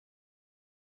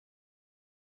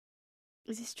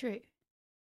 Is this true?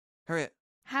 Harriet.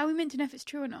 How are we meant to know if it's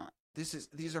true or not? These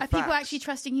are facts. People actually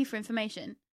trusting you for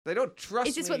information? They don't trust me.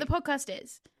 Is this what the podcast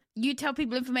is? You tell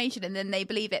people information and then they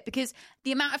believe it. Because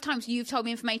the amount of times you've told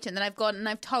me information, then I've gone and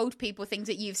I've told people things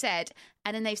that you've said,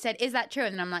 and then they've said, is that true?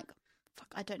 And then I'm like, fuck,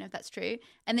 I don't know if that's true.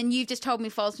 And then you've just told me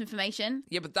false information.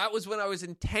 Yeah, but that was when I was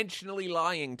intentionally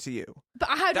lying to you. But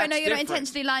how do I know you're different. not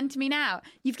intentionally lying to me now?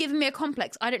 You've given me a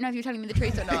complex. I don't know if you're telling me the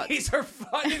truth or not. These are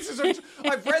fun.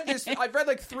 I've read this. I've read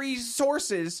like 3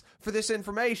 sources for this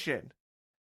information.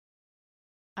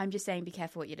 I'm just saying be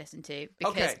careful what you listen to,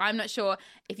 because I'm not sure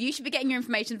if you should be getting your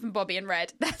information from Bobby and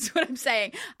Red. That's what I'm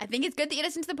saying. I think it's good that you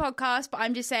listen to the podcast, but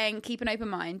I'm just saying keep an open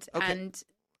mind, and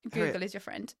Google is your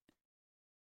friend.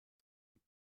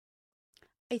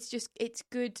 It's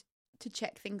good to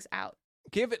check things out.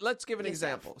 Let's give an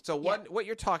example. So what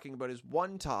you're talking about is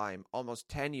one time, almost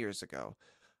 10 years ago,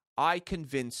 I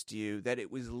convinced you that it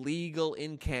was legal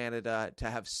in Canada to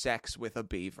have sex with a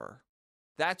beaver.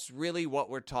 That's really what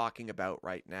we're talking about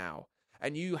right now.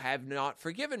 And you have not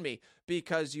forgiven me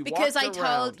because I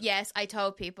told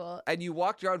people. And you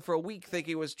walked around for a week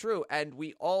thinking it was true. And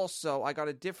I got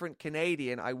a different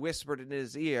Canadian. I whispered in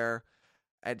his ear,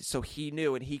 and so he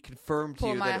knew, and he confirmed to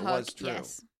you that it was true.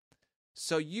 Yes.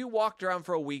 So you walked around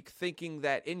for a week thinking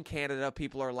that in Canada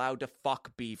people are allowed to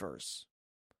fuck beavers.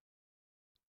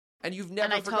 And you've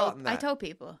never forgotten that. I told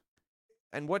people.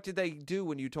 And what did they do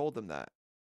when you told them that?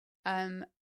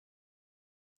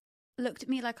 Looked at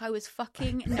me like I was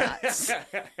fucking nuts.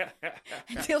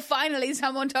 Until finally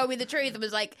someone told me the truth and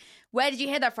was like, where did you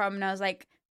hear that from? And I was like,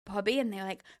 Bobby. And they were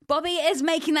like, Bobby is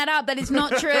making that up. That is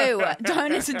not true.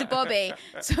 Don't listen to Bobby.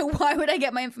 So why would I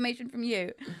get my information from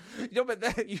you? But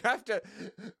then you have to,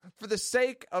 for the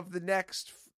sake of the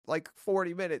next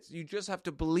 40 minutes, you just have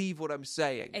to believe what I'm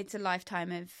saying. It's a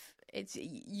lifetime of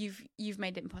you've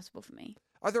made it impossible for me.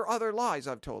 Are there other lies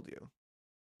I've told you?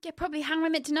 Yeah, probably. How am I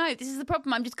meant to know? This is the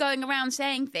problem. I'm just going around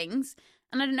saying things,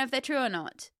 and I don't know if they're true or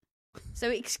not. So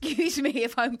excuse me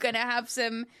if I'm going to have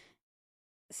some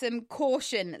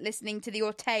caution listening to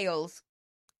your tales.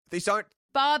 These aren't...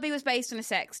 Barbie was based on a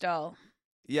sex doll.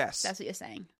 Yes. That's what you're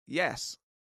saying. Yes.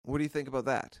 What do you think about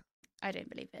that? I don't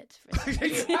believe it. You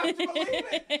have to believe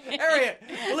it. Harriet,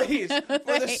 please,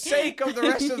 for the sake of the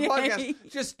rest of the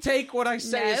podcast, just take what I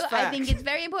say as fact. I think it's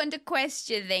very important to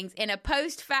question things. In a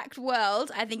post-fact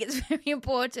world, I think it's very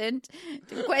important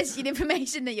to question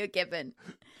information that you're given.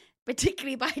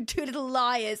 Particularly by two little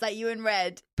liars like you and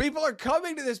Red. People are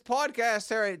coming to this podcast,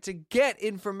 Harriet, to get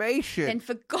information. And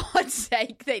for God's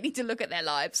sake, they need to look at their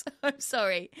lives. I'm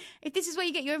sorry. If this is where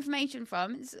you get your information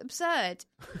from, it's absurd.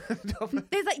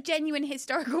 There's like genuine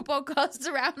historical podcasts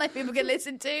around that people can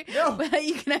listen to where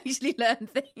you can actually learn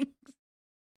things.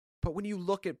 But when you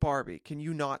look at Barbie, can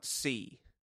you not see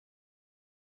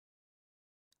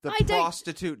the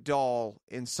prostitute doll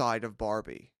inside of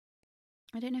Barbie?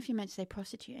 I don't know if you're meant to say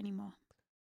prostitute anymore.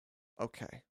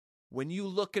 Okay. When you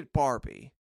look at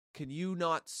Barbie, can you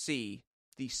not see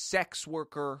the sex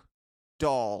worker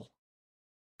doll?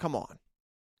 Come on.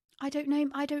 I don't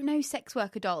know sex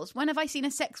worker dolls. When have I seen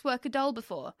a sex worker doll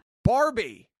before?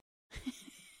 Barbie!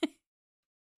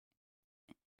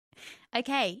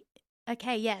 Okay,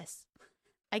 yes.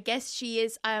 I guess she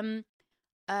is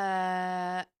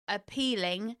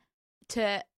appealing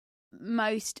to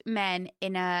most men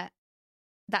in a...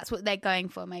 That's what they're going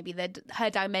for, maybe. Her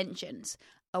dimensions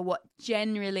are what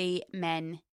generally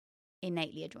men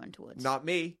innately are drawn towards. Not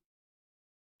me.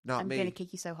 I'm going to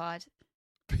kick you so hard.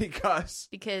 Because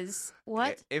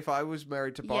what? If I was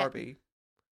married to Barbie,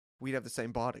 we'd have the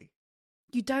same body.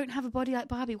 You don't have a body like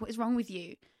Barbie. What is wrong with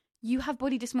you? You have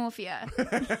body dysmorphia.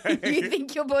 You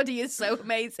think your body is so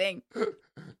amazing.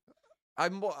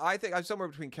 I think I'm somewhere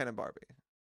between Ken and Barbie.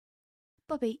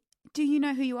 Bobby, do you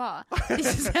know who you are?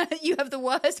 You have the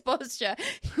worst posture.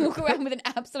 You walk around with an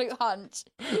absolute hunch.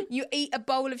 You eat a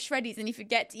bowl of shreddies and you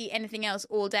forget to eat anything else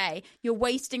all day. You're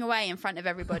wasting away in front of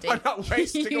everybody. I'm not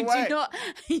wasting away.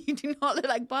 You do not look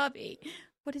like Barbie.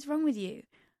 What is wrong with you?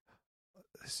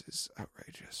 This is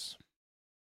outrageous.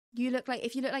 You look like,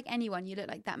 if you look like anyone, you look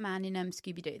like that man in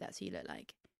Scooby-Doo. That's who you look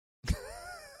like.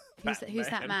 Who's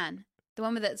that man? The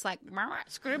one with it's like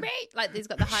Scooby, like he's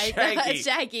got the high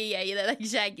Shaggy. Yeah, you look like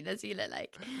Shaggy. That's who you look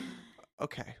like.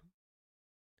 Okay.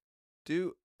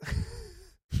 Did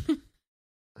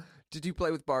you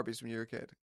play with Barbies when you were a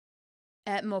kid?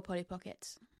 More Polly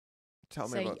Pockets. Tell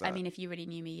me about that. I mean, if you really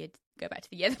knew me, you'd go back to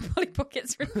the year the Polly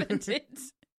Pockets were invented.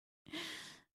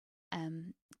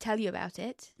 Tell you about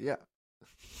it. Yeah.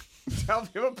 Tell me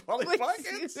about Polly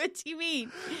Pockets. What do you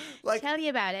mean? Like, tell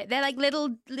you about it. They're like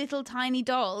little tiny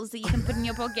dolls that you can put in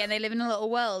your pocket, and they live in a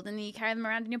little world, and you carry them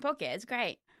around in your pocket. It's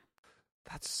great.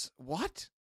 That's what?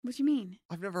 What do you mean?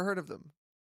 I've never heard of them.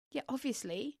 Yeah,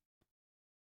 obviously.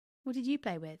 What did you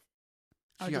play with?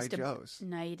 G.I. Joes.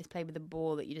 No, you just played with a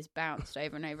ball that you just bounced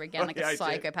over and over again like a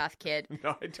psychopath kid.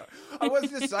 No, I don't. I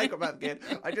wasn't a psychopath kid.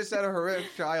 I just had a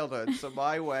horrific childhood. So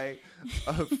my way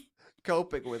of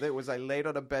coping with it was I laid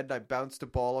on a bed and I bounced a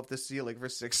ball off the ceiling for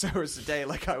 6 hours a day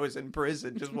like I was in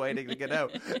prison just waiting to get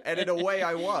out. And in a way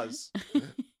I was.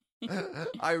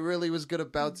 I really was good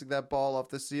at bouncing that ball off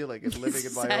the ceiling and living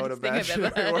in my own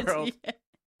imaginary world. Yeah.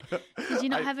 Did you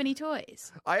not have any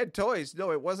toys? I had toys.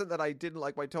 No, it wasn't that I didn't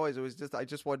like my toys. It was just I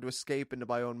just wanted to escape into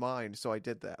my own mind, so I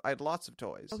did that. I had lots of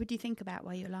toys. What would you think about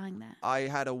while you were lying there? I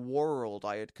had a world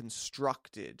I had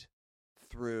constructed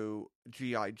through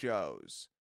G.I. Joes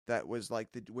that was like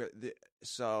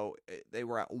so they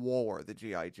were at war, the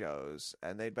G.I. Joes,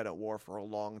 and they'd been at war for a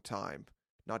long time,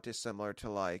 not dissimilar to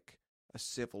like a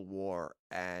civil war,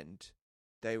 and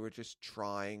they were just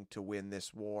trying to win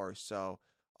this war, so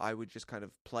I would just kind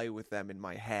of play with them in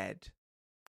my head.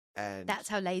 And that's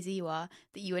how lazy you are,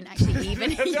 that you wouldn't actually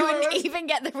even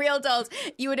get the real dolls.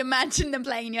 You would imagine them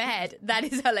playing in your head. That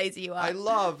is how lazy you are. I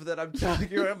love that I'm telling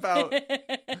you about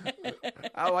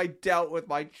how I dealt with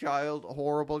my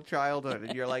horrible childhood.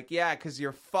 And you're like, yeah, because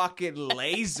you're fucking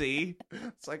lazy.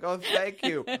 It's like, oh, thank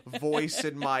you, voice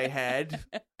in my head.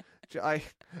 I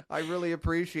really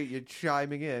appreciate you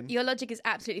chiming in. Your logic is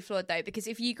absolutely flawed, though, because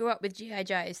if you grew up with G.I.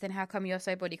 Joes, then how come you're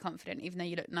so body confident, even though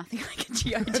you look nothing like a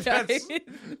G.I. Joe?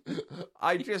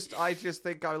 I just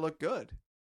think I look good.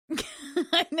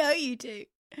 I know you do.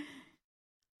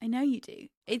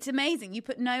 It's amazing. You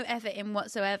put no effort in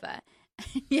whatsoever.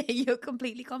 Yeah, you're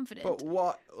completely confident. But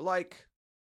what, like,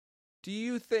 do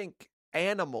you think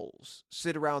animals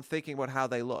sit around thinking about how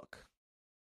they look?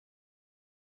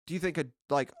 Do you think a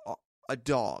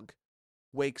dog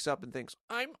wakes up and thinks,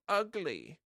 I'm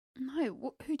ugly?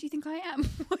 No, who do you think I am?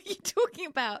 What are you talking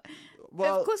about?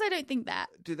 Well, of course I don't think that.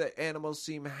 Do the animals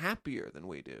seem happier than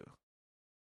we do?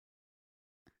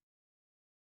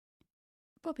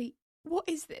 Bobby, what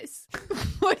is this?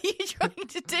 What are you trying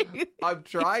to do? I'm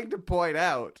trying to point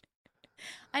out.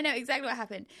 I know exactly what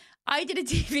happened. I did a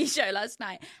TV show last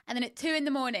night, and then at 2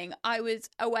 a.m, I was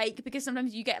awake because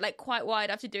sometimes you get like quite wide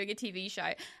after doing a TV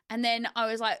show. And then I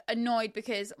was like annoyed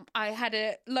because I had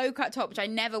a low cut top, which I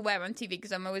never wear on TV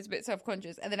because I'm always a bit self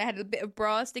conscious. And then I had a bit of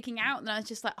bra sticking out, and I was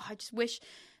just like, I just wish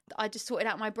that I just sorted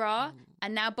out my bra.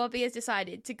 And now Bobby has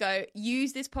decided to go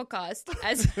use this podcast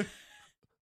as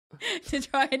to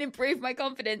try and improve my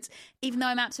confidence, even though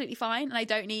I'm absolutely fine and I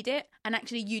don't need it. And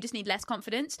actually, you just need less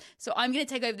confidence. So I'm going to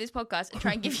take over this podcast and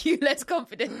try and give you less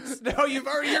confidence. No, you're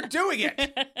doing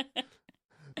it.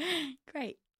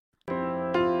 Great.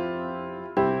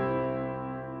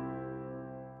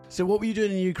 So what were you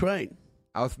doing in Ukraine?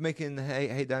 I was making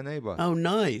Hey Thy Neighbor. Oh,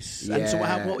 nice. And so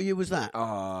what year was that?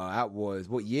 Oh, that was,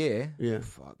 what year? Yeah.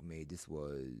 Fuck me, this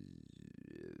was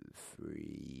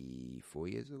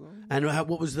 3-4 years ago. And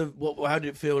what was how did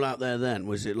it feel out there then?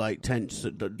 Was it like tense?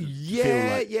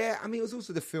 Yeah. I mean, it was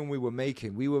also the film we were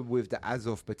making. We were with the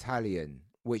Azov Battalion,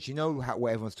 which, you know what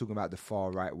everyone's talking about, the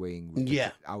far right wing?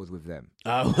 Yeah. I was with them.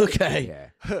 Oh, okay.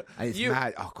 Yeah. And it's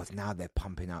mad. Oh, because now they're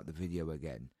pumping out the video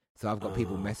again. So I've got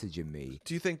people messaging me.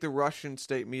 Do you think the Russian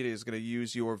state media is going to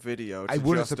use your video to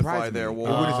wouldn't justify surprise their me. war?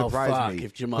 It wouldn't surprise me.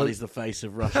 If Jamali's the face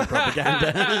of Russian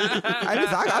propaganda.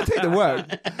 I'll take the work.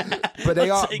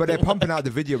 But they're pumping out the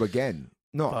video again.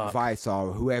 Not Vice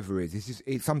or whoever it is. It's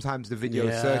just sometimes the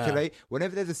videos circulate.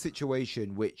 Whenever there's a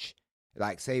situation which,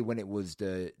 like, say when it was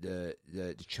the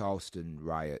Charleston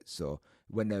riots, or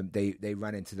when they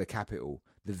ran into the Capitol,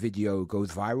 the video goes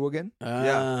viral again.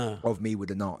 Of me with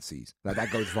the Nazis. Like,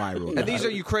 that goes viral. And these are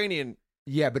Ukrainian.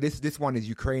 Yeah, but this one is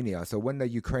Ukraine. So when the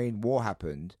Ukraine war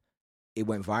happened, it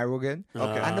went viral again.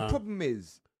 Okay. And the problem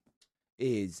is,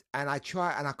 and I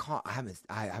try, and I can't,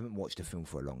 I haven't watched the film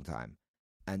for a long time.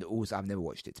 And also, I've never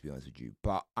watched it, to be honest with you.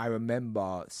 But I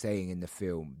remember saying in the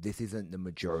film, this isn't the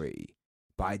majority.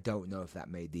 But I don't know if that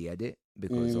made the edit,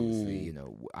 because obviously, you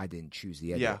know, I didn't choose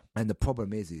the edit. Yeah. And the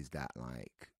problem is that,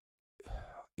 like,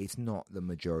 it's not the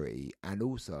majority. And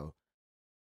also,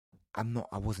 I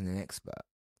wasn't an expert.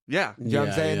 Yeah. You know what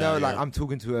I'm saying? Like, I'm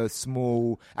talking to a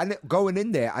small, and going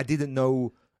in there, I didn't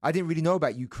really know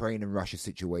about Ukraine and Russia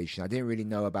situation. I didn't really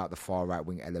know about the far right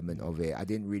wing element of it. I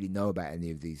didn't really know about any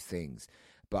of these things.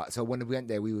 But so when we went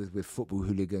there, we was with football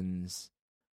hooligans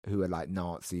who were like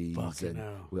Nazis. I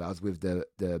was with the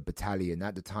battalion.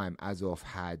 At the time, Azov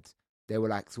they were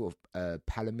like sort of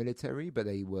paramilitary, but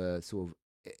they were sort of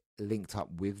linked up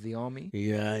with the army.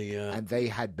 Yeah. And they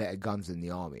had better guns than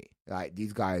the army. Like,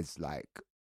 these guys, like,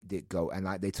 did go, and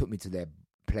like they took me to their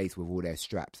place with all their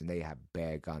straps, and they had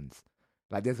bare guns.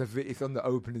 Like, it's on the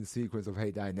opening sequence of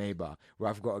Hey Thy Neighbor, where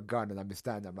I've got a gun and I'm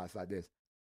standing, I'm like this.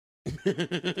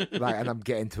 Like, and I'm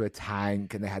getting to a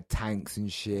tank, and they had tanks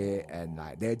and shit, and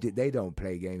like they don't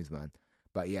play games, man.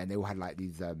 But yeah, and they all had like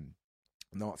these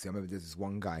Nazi. I remember there's this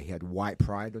one guy, he had white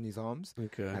pride on his arms.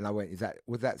 Okay. And I went,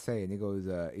 what's that saying? He goes,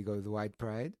 white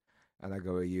pride? And I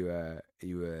go, are you a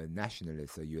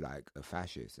nationalist? Are you like a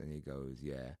fascist? And he goes,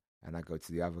 yeah. And I go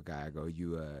to the other guy, I go, are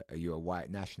you a white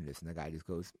nationalist? And the guy just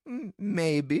goes,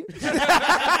 maybe.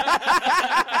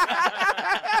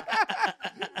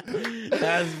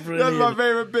 That's brilliant. That's my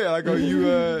favorite bit. I go, you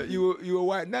a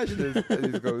white nationalist? And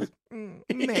he just goes,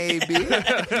 maybe.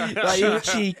 Like, he was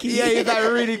cheeky. Yeah, he's like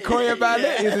really coy about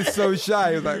it. He was just so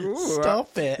shy. He was like, ooh,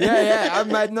 stop it. Yeah, I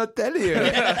might not tell you.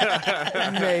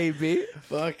 Maybe.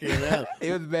 Fucking hell.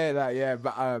 It was bad, like, yeah,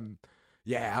 but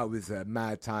yeah, it was a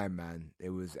mad time, man. It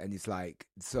was, and it's like,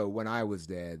 so when I was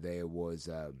there was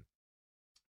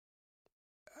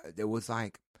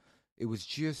like, it was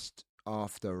just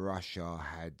after Russia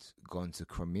had gone to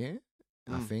Crimea,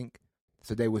 I think.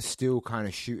 So they were still kind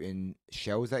of shooting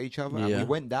shells at each other. Yeah. And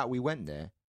we went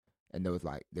there, and there was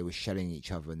like, they were shelling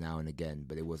each other now and again,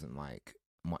 but it wasn't like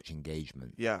much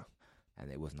engagement. Yeah. And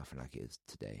it was nothing like it is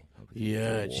today.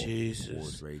 Yeah, Jesus.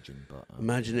 War's raging, but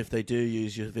imagine if they do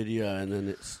use your video and then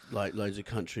it's like loads of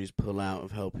countries pull out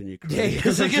of helping Ukraine. Yeah,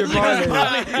 because of Jamali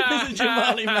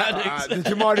Maddox.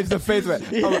 Jamali's the face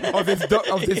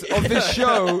of this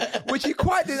show, which he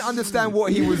quite didn't understand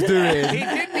what he was doing. He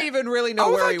didn't even really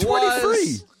know where like he 23.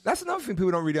 was. That's another thing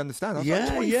people don't really understand. I was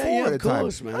like 24 at the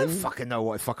course, time. man. I don't fucking know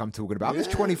what the fuck I'm talking about. I'm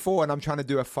just 24 and I'm trying to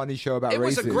do a funny show about racism. It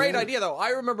was a great idea, though. I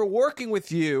remember working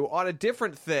with you on a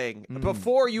different thing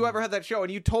before you ever had that show,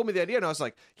 and you told me the idea, and I was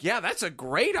like, yeah, that's a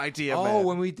great idea, man. Oh,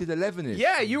 when we did 11ish.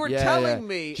 Yeah, you were telling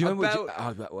me do you remember,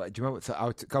 about... do you remember, so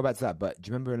I'll go back to that, but do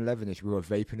you remember in 11ish we were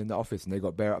vaping in the office and they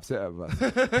got bare upset at us?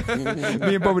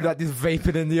 Me and Bobby were like this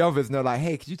vaping in the office, and they're like,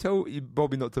 hey, could you tell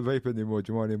Bobby not to vape anymore,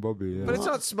 Jamali and Bobby? Yeah. But it's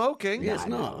not smoking. Yeah, it's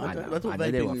not. I thought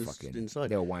vaping they were was fucking inside.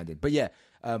 They were winding. But yeah,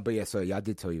 so I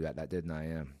did tell you that, didn't I?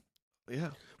 Yeah. Yeah.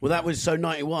 Well, that was so.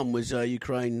 91 was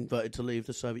Ukraine voted to leave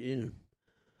the Soviet Union.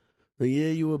 The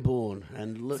year you were born,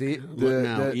 and look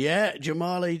now. Yeah,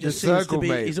 Jamali just seems to be.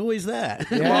 Mate. He's always there.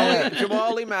 Yeah.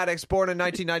 Jamali Maddox, born in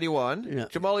 1991. Yeah.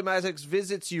 Jamali Maddox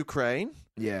visits Ukraine.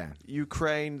 Yeah.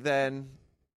 Ukraine then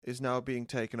is now being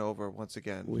taken over once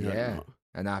again. Yeah.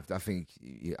 And I think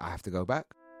I have to go back.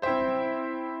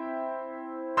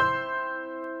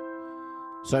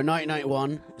 So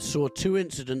 1991 saw 2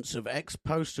 incidents of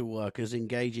ex-postal workers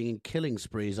engaging in killing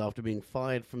sprees after being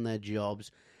fired from their jobs,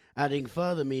 adding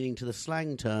further meaning to the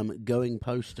slang term "going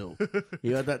postal."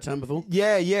 You heard that term before?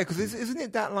 Yeah, because isn't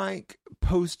it that like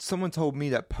someone told me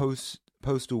that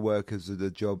postal workers are the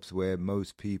jobs where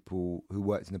most people who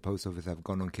worked in the post office have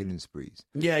gone on killing sprees.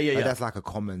 Yeah. Like, that's like a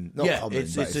common, not common,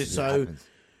 but it so. happens.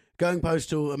 Going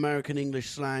postal, American English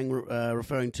slang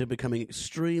referring to becoming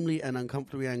extremely and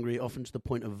uncomfortably angry, often to the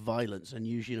point of violence, and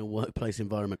usually in a workplace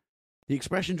environment. The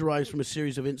expression derives from a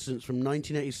series of incidents from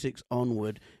 1986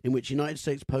 onward in which United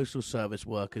States Postal Service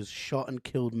workers shot and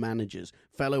killed managers,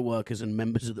 fellow workers, and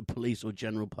members of the police or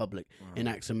general public in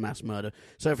acts of mass murder.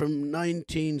 So from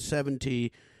 1970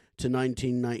 to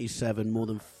 1997, more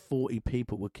than 40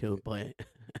 people were killed by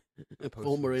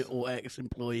former or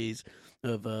ex-employees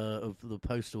of the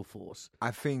postal force.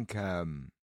 I think. Do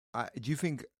you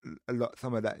think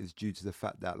some of that is due to the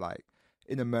fact that, like,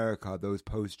 in America, those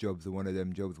post jobs are one of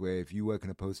them jobs where if you work in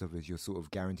a post office, you're sort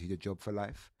of guaranteed a job for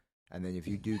life. And then if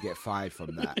you do get fired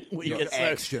from that, you you're get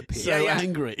extra pissed. So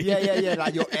angry. Yeah.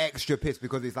 Like, you're extra pissed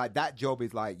because it's like that job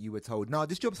is like you were told, no,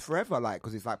 this job's forever. Like,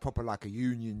 because it's like proper like a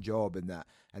union job and that.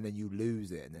 And then you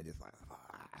lose it and then it's like,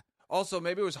 Also,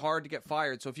 maybe it was hard to get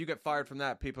fired. So if you get fired from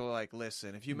that, people are like,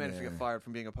 "Listen, if you manage to get fired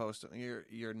from being a postal,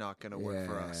 you're not going to work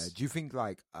for us." Do you think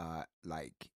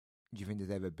do you think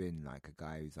there's ever been like a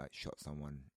guy who's like shot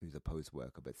someone who's a post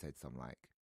worker but said some like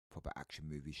proper action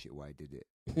movie shit why I did it?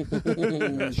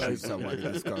 Shoot someone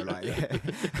and just go like,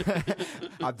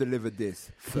 I've delivered this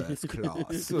first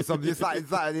class or something. It's like, you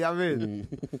know what I mean?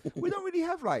 We don't really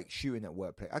have like shooting at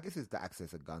workplace. I guess it's the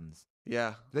access of guns.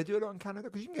 Yeah. They do a lot in Canada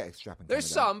because you can get a strap in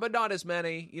There's Canada. some, but not as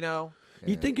many, you know.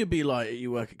 You'd think it'd be like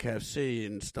you work at KFC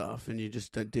and stuff, and you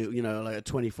just don't deal, like a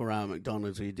 24-hour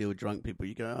McDonald's where you deal with drunk people.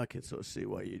 You go, I can sort of see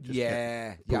why you just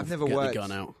I've never worked. The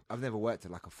gun out. I've never worked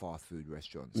at like a fast food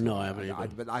restaurant. So no, I haven't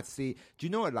either. But I see. Do you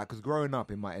know what? Like, because growing up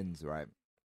in my ends, right,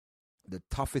 the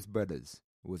toughest brothers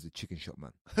was the chicken shop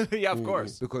man. Yeah, of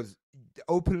course. Because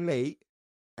open late.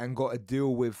 And got to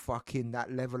deal with fucking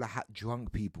that level of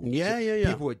drunk people. Yeah.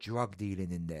 People are drug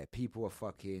dealing in there. People are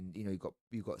fucking,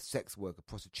 you got sex work,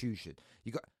 prostitution.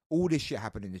 You got all this shit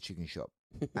happening in the chicken shop.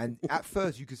 And at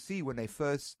first, you could see when they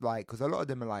first because a lot of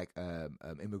them are like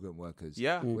immigrant workers.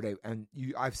 Yeah.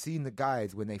 I've seen the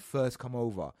guys when they first come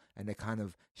over and they're kind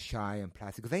of shy and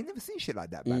plastic because they never seen shit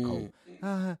like that back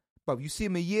home. Bruv, you see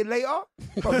them a year later,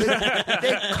 bruv,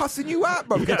 they're cussing you out,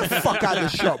 bruv. Get the fuck out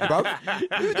of the shop, bruv.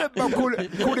 Who that,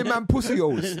 bruv, call them man pussy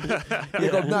holes. They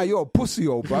go, nah, you're a pussy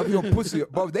hole, bruv. You're a pussy hole.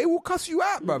 Bruv, they will cuss you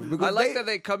out, bruv. I like that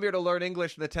they come here to learn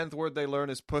English and the 10th word they learn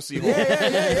is pussy hole.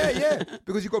 Yeah.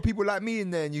 Because you got people like me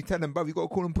in there and you tell them, bruv, you got to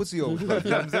call them pussy holes, bruv.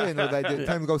 You know what I'm saying? Or they tell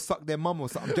them to go suck their mum or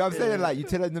something. Do you know what I'm saying? Like, you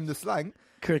telling them the slang.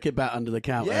 Cricket bat under the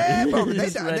counter. Yeah,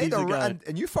 bruv.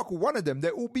 And you fuck with one of them,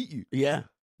 they all beat you. Yeah.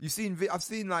 I've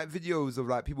seen like videos of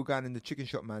like people going in the chicken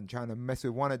shop, man, trying to mess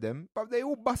with one of them, but they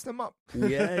all bust them up. Yeah.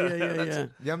 You know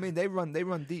what I mean? They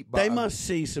run deep. But, they must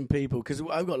see some people because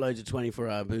I've got loads of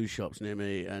 24-hour booze shops near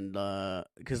me, and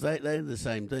because they're the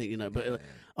same thing, But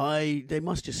they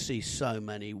must just see so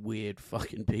many weird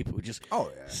fucking people just.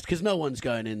 Oh yeah. Because no one's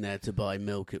going in there to buy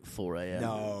milk at 4 a.m.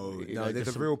 No.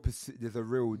 There's a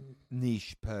real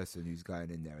niche person who's going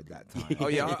in there at that time. Oh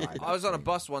yeah, I was on a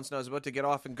bus once and I was about to get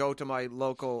off and go to my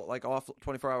local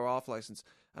 24-hour off license,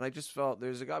 and I just felt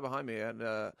there's a guy behind me, and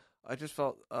I just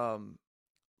felt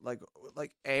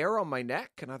like air on my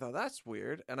neck, and I thought that's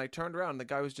weird, and I turned around and the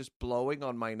guy was just blowing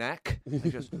on my neck. I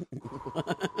just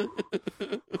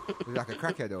like a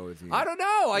crackhead, or is he? I don't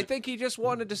know. I think he just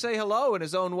wanted to say hello in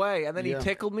his own way, and then he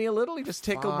tickled me a little. He just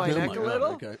tickled my neck a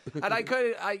little, and I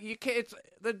could. You can't. It's,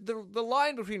 the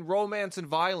line between romance and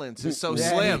violence is so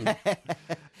slim.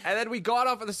 And then we got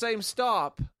off at the same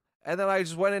stop. And then I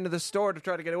just went into the store to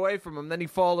try to get away from him. Then he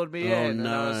followed me in. No. And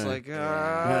I was like,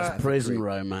 That's prison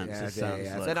romance.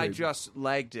 Then I just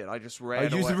legged it. I just ran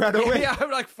away. You just ran away? Yeah,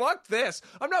 I'm like, fuck this.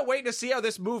 I'm not waiting to see how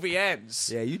this movie ends.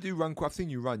 Yeah, you do run. I've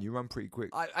seen you run. You run pretty quick.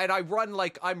 I run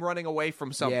like I'm running away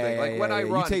from something. When I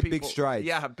run, you take big strides.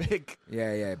 Yeah, big.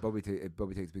 Yeah. Bobby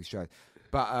takes big strides.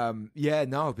 But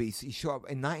but he shot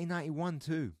up in 1991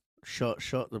 too. shot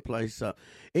the place up.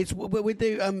 It's we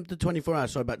do the 24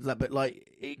 hours. Sorry about that, but like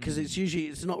because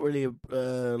it's not really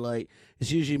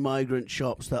it's usually migrant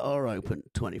shops that are open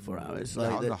 24 hours.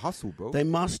 Like on the hustle, bro. They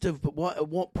must have. But at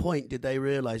what point did they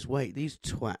realise? Wait, these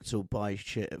twats will buy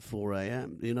shit at 4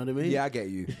 a.m. You know what I mean? Yeah, I get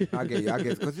you.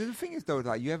 Because the thing is though,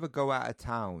 like you ever go out of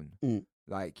town.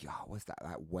 Like, what's that?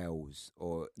 Like Wells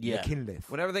or McKinley.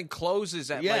 When everything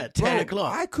closes at 10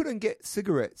 o'clock. I couldn't get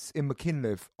cigarettes in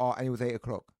McKinley, and it was 8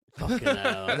 o'clock. Fucking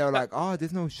hell. And they were like,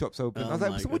 there's no shops open. I was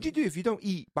like, so what do you do if you don't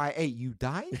eat by 8? You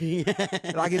die?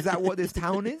 Like, is that what this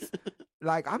town is?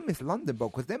 Like, I miss London, bro,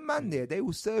 because them man there, they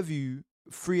will serve you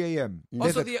 3 a.m.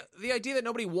 Also, the idea that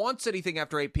nobody wants anything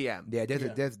after 8 p.m. Yeah,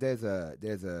 there's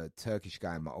a Turkish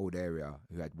guy in my old area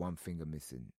who had one finger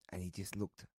missing, and he just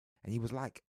looked, and he was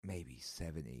like maybe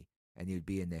 70, and he would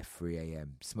be in there 3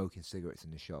 a.m. smoking cigarettes in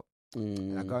the shop.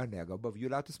 And I go in there, I go, brother, you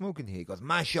allowed to smoke in here? He goes,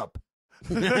 my shop.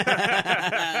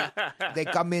 They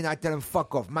come in, I tell them,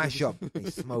 fuck off, my shop.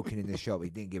 He's smoking in the shop.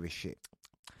 He didn't give a shit.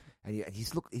 And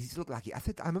he's looked like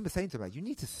I remember saying to him, like, you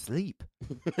need to sleep.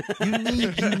 You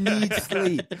need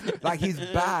sleep. Like his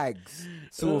bags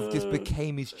sort of just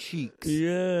became his cheeks.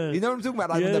 Yeah. You know what I'm talking about?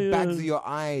 Like when the bags of your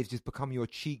eyes just become your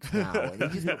cheeks now. And he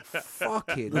just looked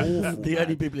fucking awful. The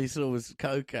only people he saw was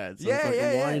cokeheads.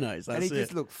 Winos. And he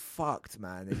just looked fucked,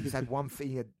 man. And he just had one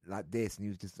finger like this, and he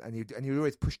was just and he would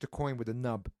always push the coin with a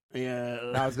nub. Yeah.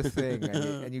 That was the thing.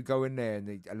 And you go in there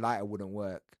and a lighter wouldn't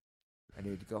work. And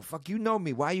he'd go, fuck, you know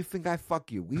me. Why you think I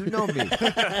fuck you? You know me.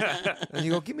 And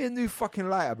you go, give me a new fucking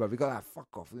lighter, bro. We go, fuck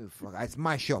off. It's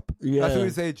my shop. Yeah. That's what we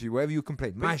say to you. Wherever you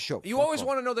complain, my shop. You always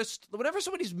want to know this. Whenever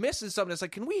somebody's missing something, it's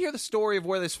like, can we hear the story of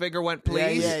where this figure went,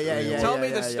 please? Yeah. Tell me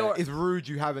the story. It's rude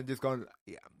you haven't just gone,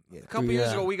 A couple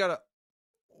years ago,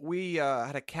 we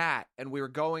had a cat, and we were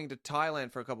going to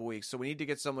Thailand for a couple weeks, so we need to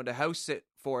get someone to house sit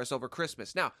for us over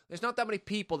Christmas. Now, there's not that many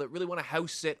people that really want to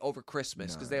house sit over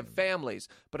Christmas because they have families,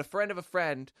 but a friend of a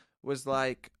friend was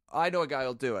like, I know a guy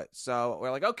who'll do it. So we're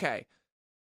like, okay.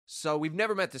 So we've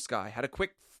never met this guy. Had a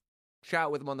quick chat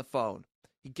with him on the phone.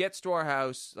 He gets to our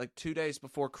house like 2 days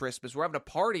before Christmas. We're having a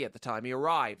party at the time. He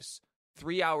arrives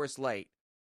 3 hours late.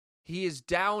 He is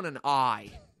down an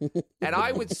eye. And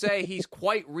I would say he's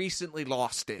quite recently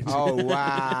lost it. Oh,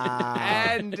 wow.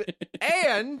 And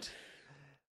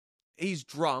he's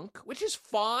drunk, which is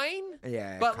fine.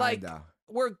 Yeah, but kinda. like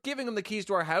we're giving him the keys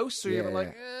to our house, so you're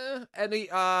like, and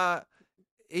we're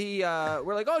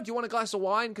like, oh, do you want a glass of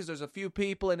wine? Because there's a few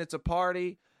people and it's a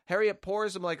party. Harriet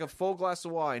pours him like a full glass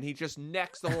of wine. He just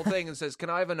necks the whole thing and says, can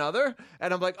I have another?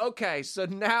 And I'm like, okay, so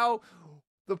now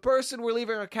the person we're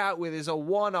leaving our cat with is a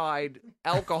one-eyed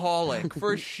alcoholic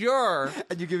for sure.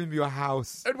 And you're giving him your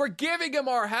house. And we're giving him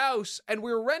our house, and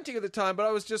we were renting at the time, but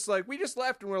I was just like, we just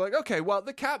left, and we're like, okay, well,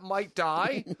 the cat might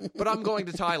die, but I'm going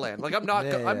to Thailand. Like, I'm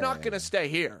not going to stay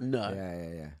here. No.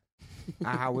 Yeah.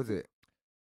 How was it?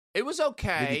 It was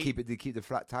okay. Did he keep the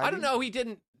flat tidy? I don't know. He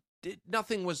didn't.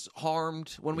 Nothing was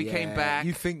harmed when we came back.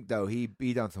 You think, though, he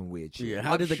done some weird shit. Yeah,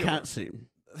 how did the cat seem?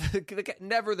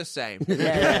 Never the same.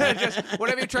 Just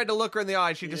whenever you tried to look her in the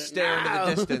eye, she'd just stare into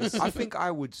the distance. I think I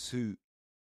would suit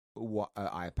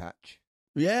eye patch.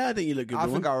 Yeah, I think you look good. I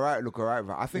think I look alright.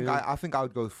 I think I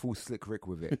would go full Slick Rick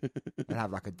with it and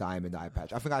have like a diamond eye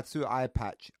patch. I think I'd suit eye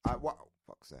patch. What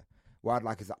I'd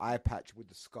like is an eye patch with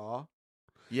the scar.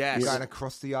 Yes. Going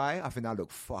across the eye. I think that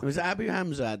looked fucking. Was it Abu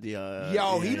Hamza had the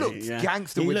he looked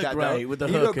gangster he with looked that great though. with the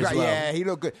he hook looked as great. well. Yeah, he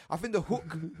looked good. I think the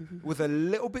hook was a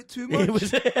little bit too much.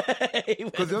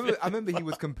 Because I remember he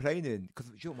was complaining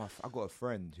because I got a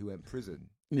friend who went to prison.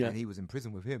 Yeah. And he was in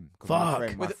prison with him.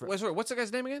 Fuck. What's the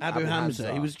guy's name again? Abu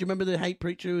Hamza. Do you remember the hate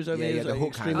preacher who was over here? The hook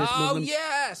extremist Oh, Muslim?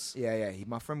 yes. Yeah.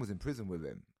 My friend was in prison with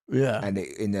him. Yeah. And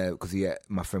because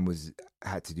my friend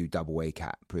had to do double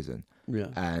ACAT prison. Yeah.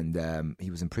 And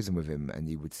he was in prison with him, and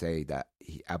he would say that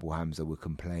Abu Hamza would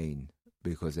complain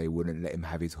because they wouldn't let him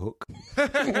have his hook.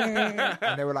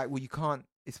 And they were like, well, you can't.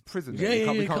 It's a prison.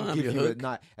 We can't give you a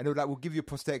knife. And they were like, we'll give you a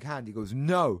prosthetic hand. He goes,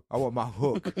 no, I want my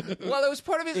hook. Well, it was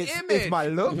part of his image. It's my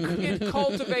look. It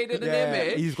cultivated an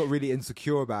image. He just got really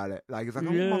insecure about it. Like, it's like, I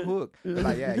want my hook. But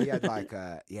like, he had like,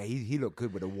 he looked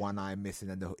good with the one eye missing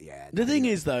and the hook. Yeah. The thing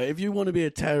is, though, if you want to be a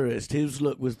terrorist, his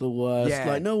look was the worst. Yeah.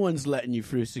 Like, no one's letting you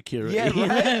through security. Yeah, right? You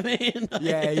know what I mean?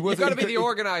 Yeah, You've got to be the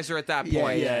organizer at that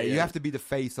point. Yeah. You have to be the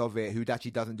face of it, who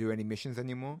actually doesn't do any missions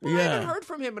anymore. I haven't heard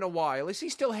from him in a while. Is he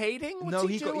still hating?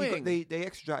 What's he doing? They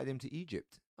extradited him to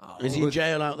Egypt. Oh. Is he in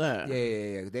jail out there?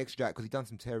 Yeah. They extradited because he done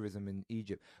some terrorism in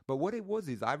Egypt. But what it was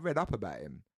is I read up about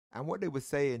him, and what they were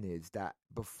saying is that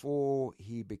before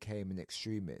he became an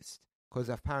extremist, because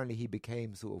apparently he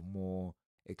became sort of more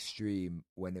extreme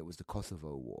when it was the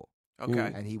Kosovo War.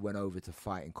 Okay. And he went over to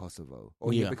fight in Kosovo.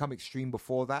 Or he had become extreme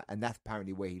before that, and that's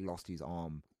apparently where he lost his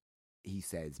arm, he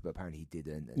says, but apparently he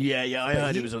didn't. I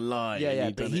heard it was a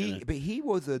lie. But he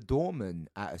was a doorman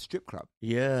at a strip club.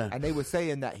 Yeah. And they were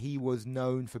saying that he was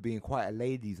known for being quite a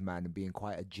ladies' man and being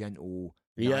quite a gentle,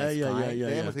 nice guy.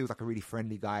 They must say he was like a really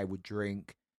friendly guy, would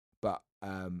drink, but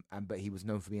he was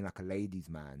known for being like a ladies'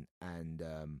 man, and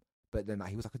but then like,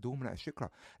 he was like a doorman at a strip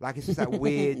club. Like it's just that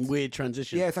weird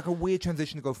transition. Yeah, it's like a weird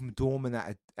transition to go from doorman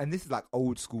and this is like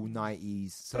old school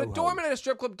 90s. But a doorman at a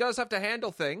strip club does have to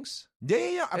handle things.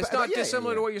 Yeah. It's not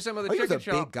dissimilar to what you're saying with the chicken shop. He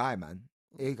was a big guy, man.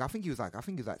 I think he was like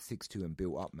 6'2" and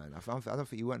built up, man. I don't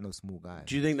think he weren't no small guy.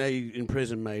 Do you think they in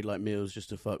prison made like meals just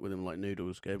to fuck with him, like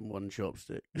noodles? Gave him one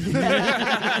chopstick.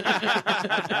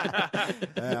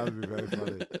 That would be very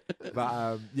funny.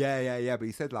 But But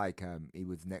he said like he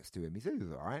was next to him. He said he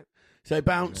was all right. So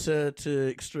bouncer to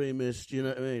extremist, you know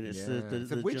what I mean? It's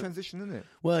it's a weird transition, isn't it?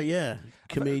 Well, yeah,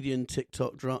 comedian,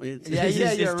 TikTok drama. It's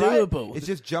doable. Right. It's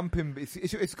just jumping.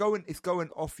 It's going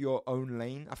off your own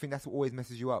lane. I think that's what always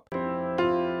messes you up.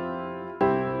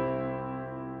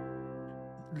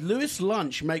 Louis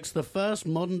Lunch makes the first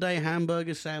modern-day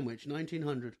hamburger sandwich,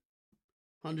 1900,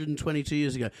 122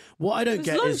 years ago. What I don't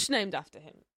get Lunch is named after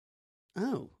him.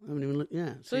 Oh, I haven't even looked.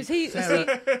 Yeah. So is he?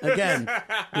 Sarah, again,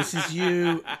 this is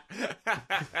you.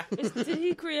 Did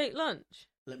he create Lunch?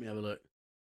 Let me have a look.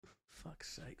 Fuck's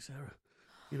sake, Sarah.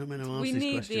 You're not meant to ask We these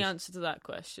need questions. the answer to that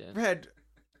question. Red,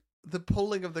 the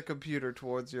pulling of the computer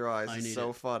towards your eyes is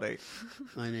so funny.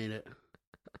 I need it.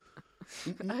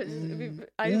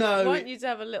 I want you to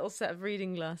have a little set of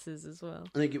reading glasses as well.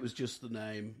 I think it was just the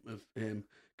name of him.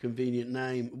 Convenient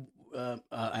name.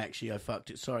 Actually, I fucked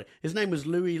it. Sorry. His name was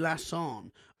Louis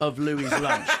Lasson of Louis'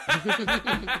 Lunch.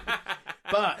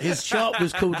 But his shop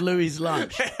was called Louis'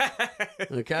 Lunch.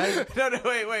 Okay? No,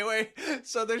 wait.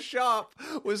 So the shop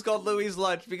was called Louis'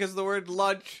 Lunch because the word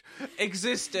lunch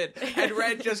existed. And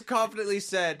Red just confidently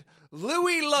said,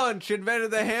 Louis Lunch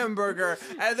invented the hamburger.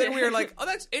 And then we were like, oh,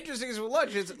 that's interesting. It's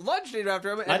lunch. It's lunch named after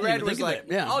him. And Red was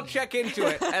like, I'll check into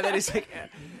it. And then he's like,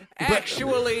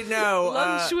 actually, no.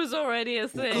 Lunch was already a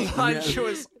thing. Lunch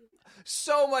was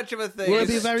so much of a thing. Well, it'd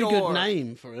be a very good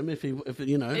name for him if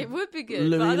you know. It would be good.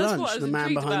 Louis but that's Lunch, what I was the man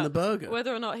intrigued behind about, the burger.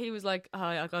 Whether or not he was like, oh,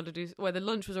 I got to do. Whether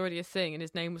lunch was already a thing and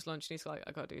his name was Lunch, and he's like,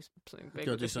 I got to do something big.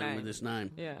 Got to do something with this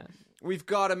name. Yeah. We've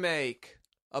got to make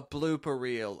a blooper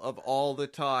reel of all the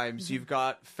times you've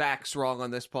got facts wrong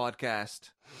on this podcast.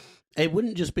 It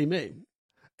wouldn't just be me.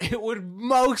 It would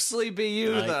mostly be you,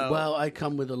 though. Well, I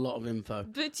come with a lot of info.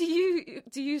 But do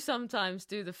you sometimes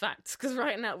do the facts? Because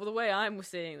right now, the way I'm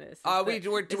seeing this,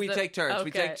 we take turns. Okay,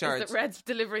 we take turns. Is that Red's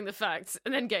delivering the facts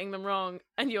and then getting them wrong,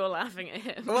 and you're laughing at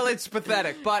him. Well, it's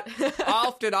pathetic. But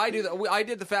often I do. I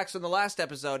did the facts on the last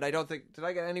episode. I don't think did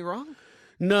I get any wrong?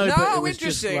 No, but it was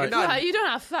interesting. Just like, you don't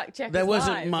have fact checkers. There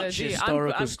wasn't live, much so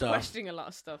historical I'm stuff. questioning a lot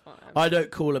of stuff on it. I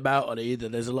don't call about it either.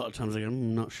 There's a lot of times I go,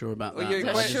 I'm not sure about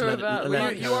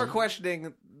that. You are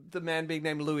questioning the man being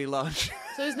named Louis Lunch.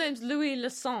 So his name's Louis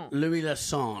Lasson. Louis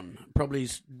Lasson. Probably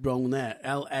wrong there.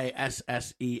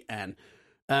 Lassen.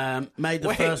 Made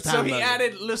the first hamburger. So he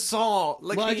added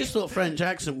Lasson. I just thought French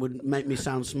accent would make me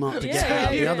sound smart to get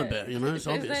out the other bit, you know? It's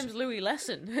obvious. His name's Louis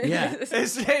Lesson. Yeah.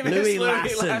 His name is Louis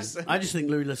Lasson. I just think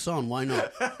Louis Lasson, why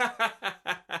not?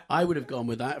 I would have gone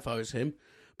with that if I was him.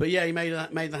 But yeah, he made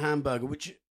the hamburger,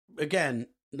 which, again,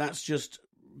 that's just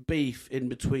beef in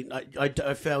between.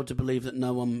 I failed to believe that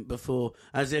no one before,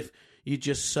 as if you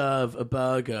just serve a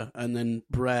burger and then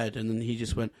bread, and then he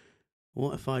just went,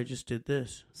 what if I just did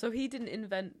this? So he didn't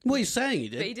invent... What are you saying he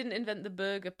did? But he didn't invent the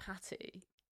burger patty.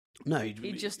 No,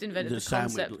 he just invented the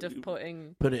concept of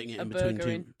putting it a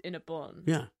burger in a bun.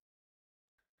 Yeah.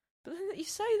 But then you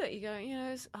say that, you go,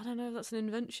 I don't know if that's an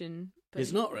invention. But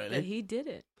it's not really. But he did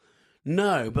it.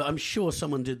 No, but I'm sure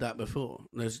someone did that before.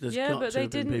 There's yeah, but they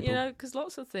didn't, people. because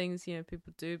lots of things,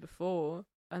 people do before,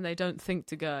 and they don't think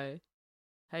to go,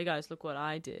 hey guys, look what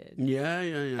I did. Yeah.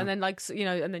 And then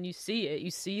and then you see it,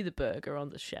 you see the burger on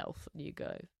the shelf, and you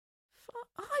go,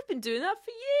 I've been doing that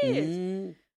for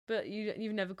years. But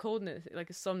you've never called it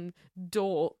like some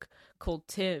dork called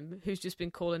Tim who's just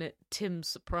been calling it Tim's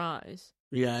Surprise.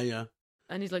 Yeah.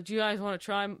 And he's like, do you guys want to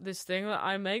try this thing that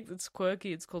I make that's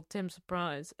quirky? It's called Tim's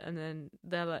Surprise. And then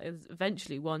they're like,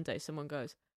 eventually one day someone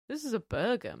goes, this is a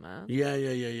burger, man. Yeah.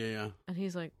 And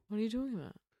he's like, what are you talking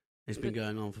about? It's been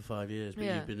going on for 5 years, but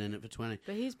you've been in it for 20.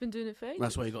 But he's been doing it for 8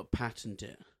 That's why you got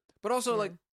patented. But also,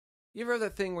 like, you ever have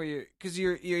that thing where because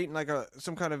you're eating like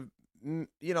some kind of,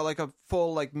 like a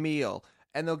full like meal,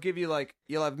 and they'll give you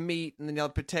you'll have meat and then you'll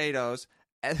have potatoes,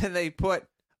 and then they put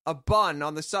a bun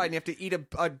on the side, and you have to eat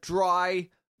a dry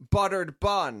buttered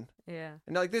bun. Yeah.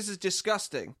 And like, this is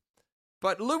disgusting.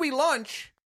 But Louis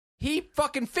Lunch, he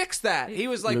fucking fixed that. He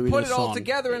was like, Louis put it all Lasson.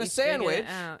 together in a He figured sandwich. it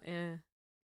out, yeah.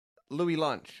 Louis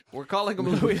Lunch. We're calling him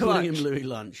Louis Calling Lunch. him Louis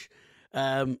Lunch.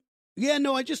 Yeah,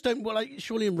 no, I just don't. Well, like,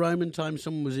 surely in Roman times,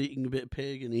 someone was eating a bit of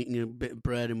pig and eating a bit of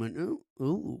bread and went,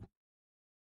 ooh.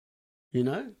 You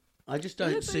know? I just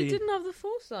don't But see. he didn't have the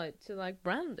foresight to like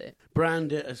brand it.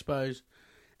 Brand it, I suppose.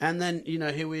 And then, you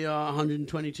know, here we are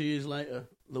 122 years later,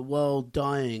 the world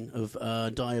dying of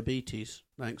diabetes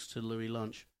thanks to Louis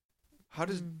Lunch. How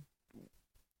does...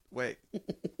 Wait.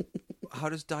 How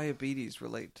does diabetes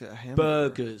relate to a hamburger?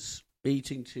 Burgers,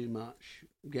 eating too much,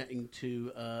 getting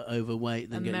too overweight,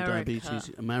 then America. getting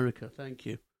diabetes. America, thank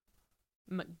you.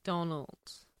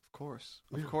 McDonald's.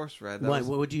 Of course, Red. Why,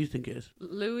 what do you think it is?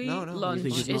 Louis No, no. Lunch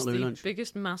You think it's not is Louis the Lunch?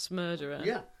 biggest mass murderer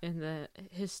Yeah. in the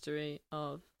history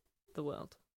of the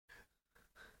world.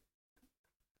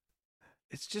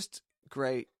 It's just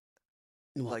great.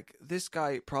 Like, this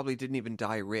guy probably didn't even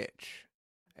die rich.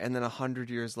 And then 100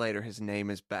 years later, his name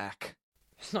is back.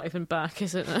 It's not even back,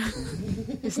 is it?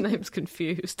 His name's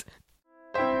confused.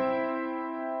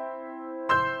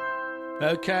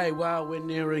 Okay, well, we're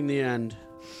nearing the end.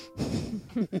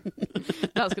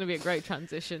 That's going to be a great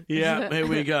transition. Yeah, isn't it? here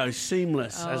we go.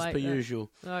 Seamless, I as like per that. usual.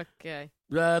 Okay.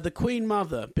 The Queen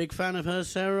Mother, big fan of her,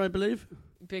 Sarah, I believe?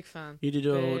 Big fan. You did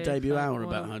your Big debut fan. hour One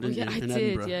about of- her, didn't yeah, you? I in did.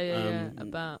 Edinburgh. Yeah.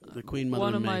 About the Queen Mother one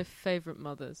of and me. my favourite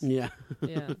mothers. Yeah.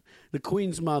 Yeah. The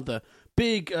Queen's Mother.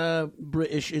 Big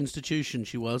British institution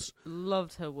she was.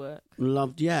 Loved her work.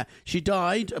 Loved, yeah. She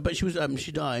died, but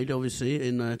she died, obviously,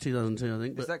 in 2002, I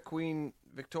think. But Is that Queen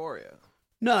Victoria?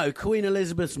 no, Queen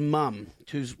Elizabeth's mum,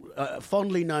 who's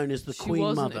fondly known as the She Queen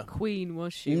wasn't Mother. a queen,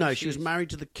 was she? No, she was married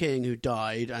to the king who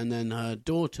died, and then her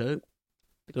daughter,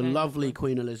 the Became lovely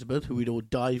Queen Elizabeth, who we'd all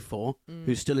die for,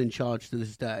 who's still in charge to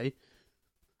this day.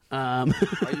 Are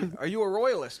you a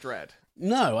royalist, Red?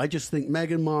 No, I just think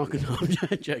Meghan Markle. No,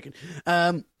 I'm joking.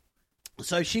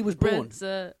 So she was born.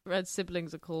 Red's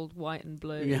siblings are called White and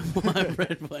Blue. Yeah,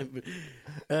 white.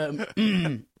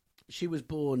 She was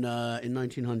born in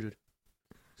 1900.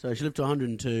 So she lived to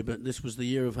 102, but this was the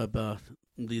year of her birth,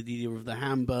 the year of the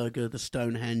hamburger, the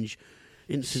Stonehenge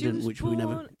incident, She was which born we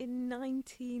never. in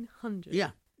 1900.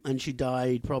 Yeah, and she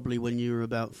died probably when you were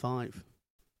about 5.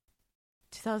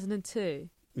 2002.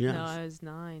 Yeah, No, I was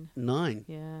 9. 9.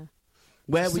 Yeah.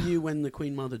 Where were you when the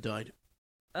Queen Mother died?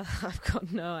 I've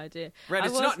got no idea. Red,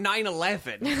 it's not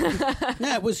 9/11.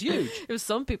 Yeah, it was huge. It was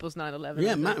some people's 9/11.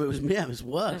 Yeah, Matt, it was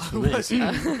worse for me.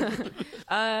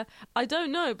 I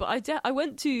don't know, but I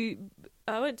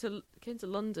came to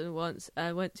London once.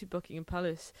 I went to Buckingham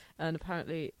Palace, and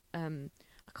apparently, I can't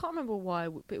remember why,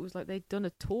 but it was like they'd done a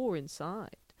tour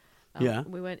inside. Yeah.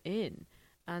 We went in,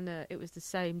 and it was the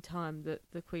same time that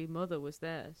the Queen Mother was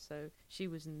there, so she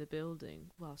was in the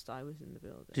building whilst I was in the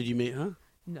building. Did you meet her?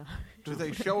 No. Do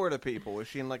they show her to people? Was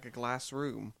she in like a glass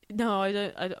room? No, I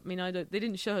don't. I mean, I don't. They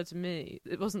didn't show her to me.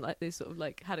 It wasn't like they sort of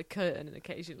like had a curtain and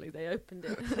occasionally they opened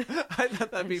it. I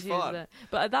thought that'd be And she was fun. there.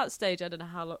 But at that stage, I don't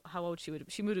know how old she would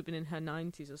have. She would have been in her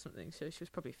 90s or something. So she was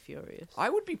probably furious.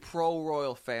 I would be pro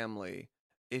royal family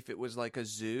if it was like a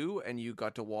zoo and you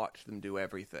got to watch them do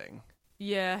everything.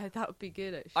 Yeah, that would be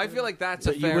good. Actually, I feel like that's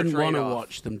But a you fair wouldn't want to trade-off.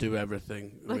 watch them do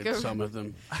everything Like with some of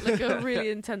them. like a really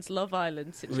intense Love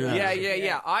Island situation.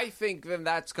 Yeah. I think then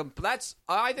that's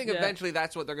I think Yeah. eventually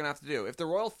that's what they're gonna have to do. If the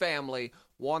royal family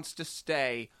wants to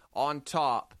stay on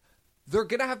top, they're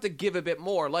gonna have to give a bit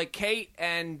more. Like Kate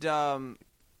and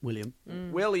William.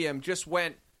 William just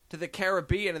went to the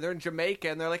Caribbean and they're in Jamaica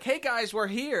and they're like, "Hey guys, we're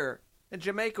here." And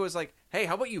Jamaica was like, "Hey,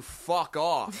 how about you fuck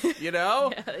off?" You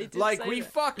know? Yeah, they did like, say we that.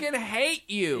 fucking hate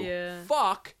you. Yeah.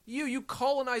 Fuck you. You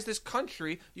colonize this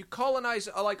country. You colonize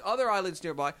like other islands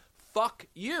nearby. Fuck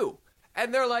you.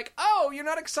 And they're like, "Oh, you're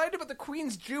not excited about the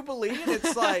Queen's Jubilee?" And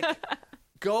it's like,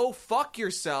 go fuck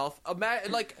yourself.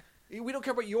 Like, we don't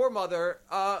care about your mother.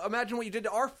 Imagine what you did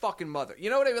to our fucking mother. You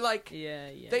know what I mean? Like, Yeah.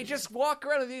 they just walk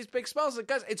around with these big smiles. Like,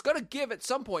 guys, it's going to give at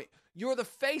some point. You're the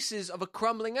faces of a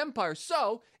crumbling empire.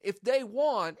 So, if they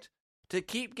want to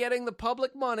keep getting the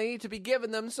public money to be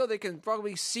given them so they can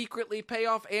probably secretly pay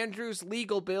off Andrew's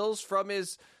legal bills from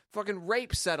his fucking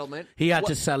rape settlement. He had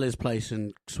to sell his place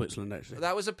in Switzerland, actually.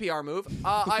 That was a PR move.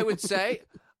 I would say,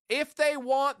 if they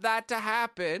want that to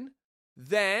happen,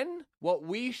 then what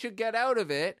we should get out of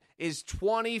it is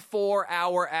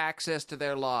 24-hour access to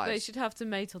their lives. They should have to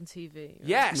mate on TV. Right?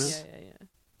 Yes. Yeah.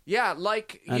 Yeah,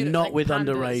 like... And not like with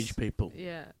pandas. underage people.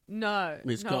 Yeah. No.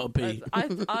 It's no. gotta be.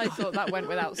 I thought that went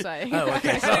without saying. Oh,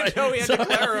 okay. Sorry. Joey had to Sorry.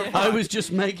 clarify. I was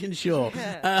just making sure.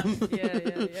 Yeah. Um, Yeah.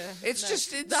 It's No,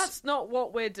 just... It's, that's not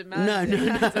what we're demanding.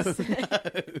 no. I have to say.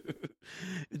 No.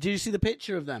 Did you see the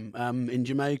picture of them in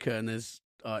Jamaica? And it's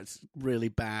a really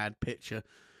bad picture.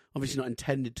 Obviously not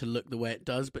intended to look the way it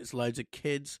does, but it's loads of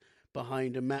kids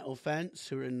behind a metal fence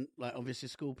who are in, like, obviously a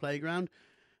school playground,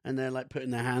 and they're, like,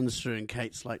 putting their hands through, and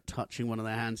Kate's, like, touching one of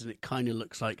their hands, and it kind of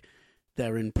looks like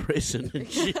they're in prison, and,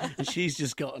 she's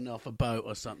just gotten off a boat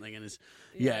or something, and it's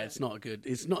not good.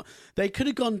 It's not. They should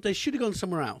have gone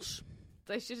somewhere else.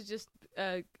 They should have just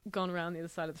gone around the other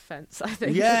side of the fence, I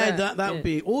think. Yeah, that would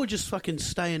be, or just fucking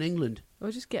stay in England.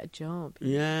 Or just get a job.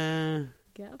 Yeah.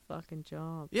 Get a fucking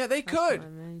job. Yeah, they That's could. what I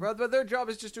mean. But their job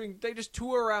is they just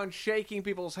tour around shaking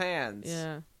people's hands.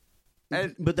 Yeah.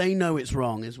 But they know it's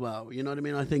wrong as well. You know what I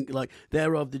mean? I think, like,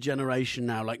 they're of the generation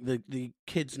now, like the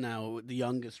kids now, the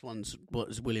youngest ones, what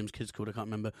is William's kids called? I can't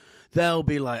remember. They'll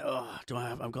be like, oh,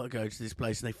 I've got to go to this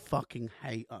place. And they fucking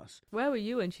hate us. Where were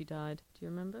you when she died? Do you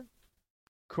remember?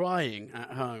 Crying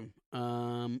at home.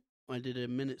 I did a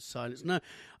minute's silence. No.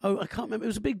 Oh, I can't remember. It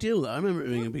was a big deal, though. I remember it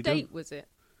being a big deal. What date was it?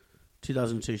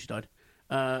 2002 she died.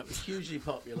 Hugely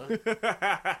popular.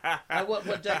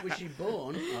 What date was she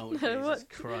born? Oh, Jesus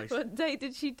Christ. What date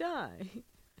did she die?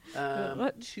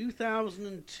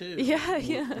 2002.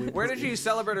 Yeah. Where did she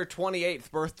celebrate her 28th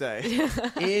birthday?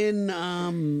 In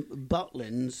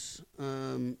Butlins.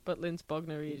 Butlins,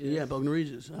 Bognor Regis. Yeah, Bognor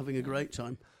Regis. Having a great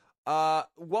time.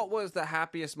 What was the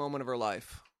happiest moment of her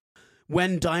life?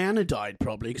 When Diana died,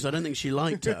 probably, because I don't think she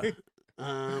liked her.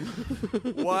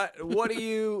 What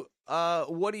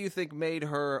do you think made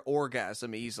her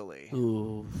orgasm easily?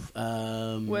 Ooh,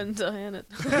 when Diana.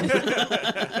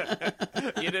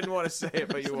 You didn't want to say it,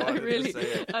 but you wanted to say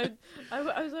it.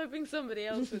 I was hoping somebody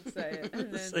else would say it,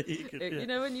 and then So you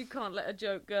know when you can't let a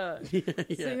joke go, Yeah.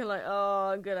 so you're like,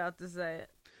 oh, I'm gonna have to say it.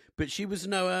 But she was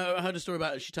I heard a story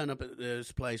about her. She turned up at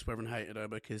this place where everyone hated her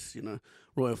because,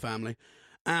 royal family.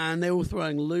 And they were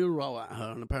throwing loo roll at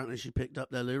her, and apparently she picked up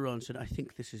their loo roll and said, I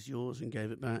think this is yours, and gave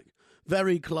it back.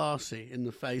 Very classy in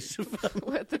the face of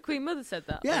What, the Queen Mother said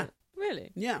that? Yeah.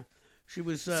 Really? Yeah. She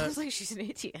was... Sounds like she's an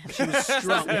idiot. She was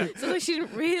strong. Sounds like she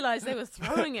didn't realise they were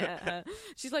throwing it at her.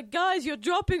 She's like, guys, you're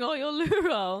dropping all your loo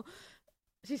roll.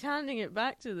 She's handing it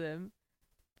back to them.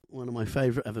 One of my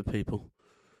favourite ever people.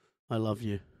 I love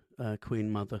you,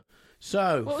 Queen Mother.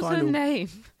 So, what was her name?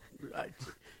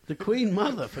 The Queen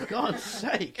Mother, for God's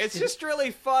sake. It's just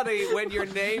really funny when your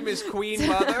name is Queen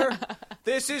Mother.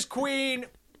 This is Queen...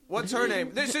 What's her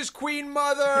name? This is Queen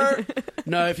Mother!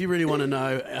 No, if you really want to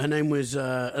know, her name was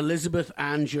Elizabeth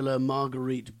Angela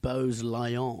Marguerite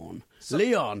Bose-Lyon.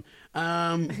 Leon.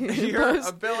 Your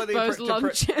ability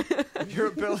your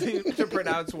ability to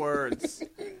pronounce words.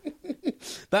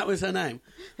 That was her name.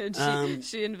 And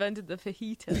she invented the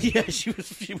fajita. Yeah, she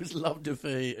was loved a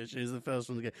fajita. She was the first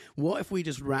one to go. What if we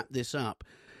just wrap this up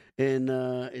in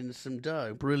some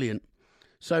dough? Brilliant.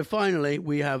 So finally,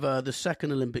 we have the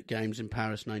second Olympic Games in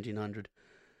Paris, 1900.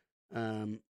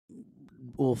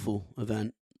 Awful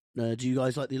event. Do you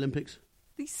guys like the Olympics?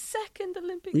 The second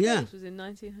Olympic Games was in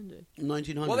 1900.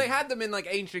 1900. Well, they had them in like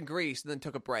ancient Greece and then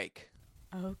took a break.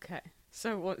 Okay.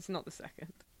 So it's not the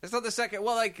second. It's not the second.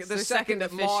 Well, like the second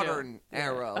second modern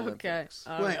era Olympics.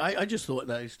 Okay. Wait, I just thought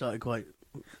they started quite...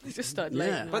 They just started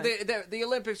Yeah. late. But the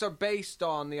Olympics are based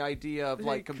on the idea of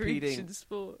like competing. Christian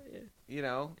sport, yeah. You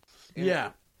know.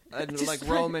 Yeah. And Just like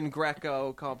Roman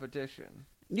Greco competition.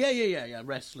 Yeah.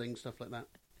 Wrestling, stuff like that.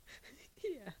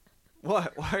 Yeah.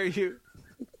 What? Why are you?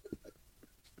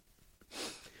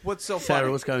 What's so Sarah,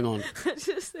 funny? what's going on? I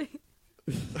just think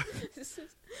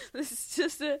this is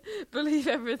just a believe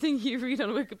everything you read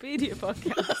on Wikipedia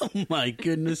podcast. Oh my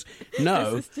goodness.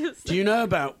 No. This is just- Do you know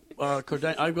about... I've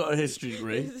got a history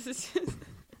degree. This is just...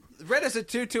 Read us a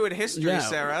 2-2 in history,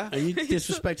 Sarah. Are you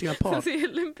disrespecting our pod? The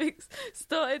Olympics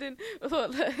started in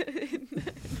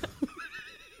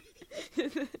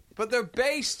But they're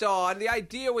based on... The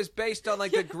idea was based on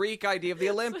like the Greek idea of the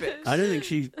Olympics. I don't think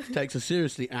she takes us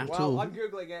seriously at all. Well, I'm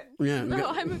Googling it. Yeah. No,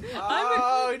 I'm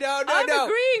No, I'm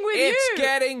agreeing with it's you.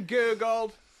 getting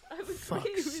Googled.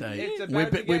 Fuck's sake. It's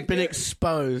about to get We've been good.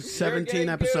 exposed. You're 17 getting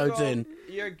episodes Googled. in.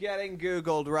 You're getting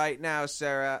Googled right now,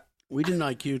 Sarah. We did an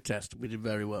IQ test. We did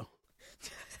very well.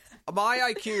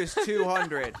 My IQ is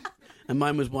 200. And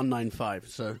mine was 195,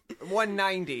 so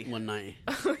 190. 190.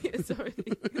 Oh, yeah, sorry.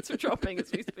 It's dropping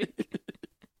as we speak.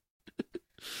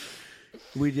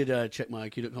 We did check my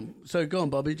IQ.com. So go on,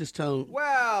 Bobby, just tell...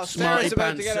 Well, Smarty Sarah's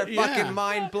about to pants, get her yeah. fucking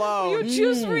mind blown. You're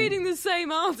just reading the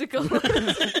same article.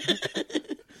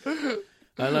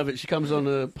 I love it. She comes on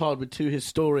a pod with two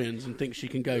historians and thinks she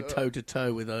can go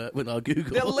toe-to-toe with our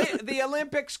Google. The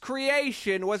Olympics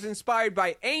creation was inspired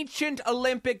by ancient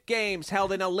Olympic Games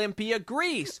held in Olympia,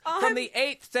 Greece, from the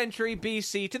 8th century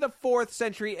BC to the 4th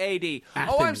century AD.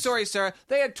 Athens. Oh, I'm sorry, sir.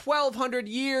 They had 1,200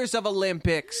 years of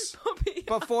Olympics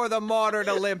before the modern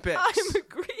Olympics. I'm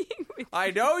agreeing with you.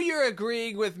 I know you're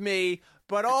agreeing with me,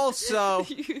 but also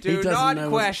do not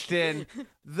question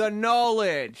the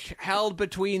knowledge held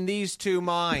between these two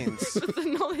minds. But the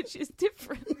knowledge is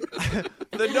different.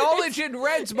 The knowledge in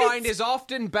Red's mind is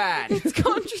often bad. It's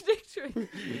contradictory.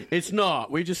 It's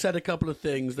not. We just said a couple of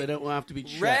things. They don't have to be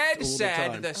checked Red all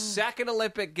said the the time. second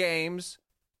Olympic Games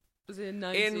Was in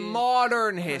in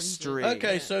modern history.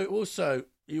 Okay, so also,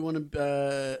 you want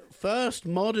to... first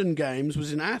modern games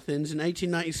was in Athens in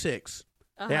 1896.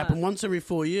 They happen once every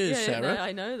 4 years, Sarah. No,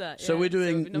 I know that. So we're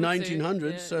doing number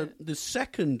 1900s. two. So the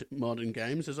second modern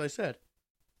games, as I said.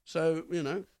 So,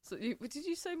 So did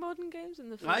you say modern games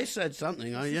in the first? I said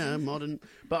something. Modern.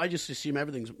 But I just assume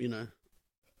everything's,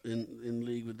 in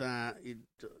league with that.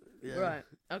 Yeah. Right.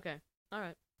 Okay. All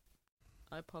right.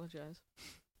 I apologize.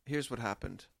 Here's what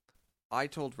happened. I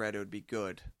told Red it would be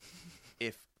good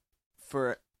if,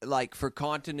 for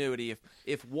continuity,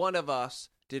 if one of us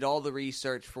did all the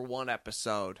research for one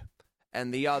episode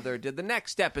and the other did the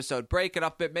next episode, break it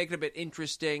up a bit, make it a bit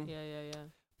interesting. Yeah.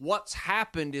 What's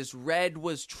happened is Red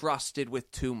was trusted with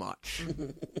too much.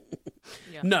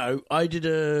 Yeah. No,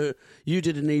 you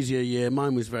did an easier year.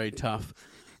 Mine was very tough.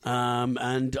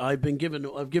 And I've given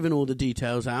all the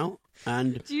details out.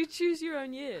 And Do you choose your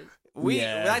own years?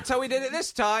 That's how we did it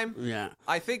this time. Yeah.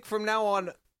 I think from now on,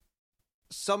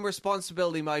 some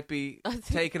responsibility might be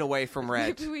taken away from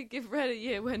Red. Maybe we give Red a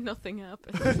year where nothing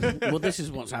happened. Well, this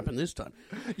is what's happened this time.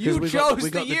 You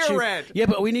chose the year, Red. Yeah,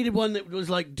 but we needed one that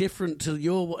was different to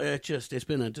your. It's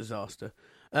been a disaster.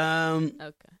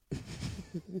 Okay.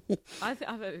 I've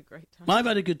had a great time. I've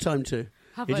had a good time too.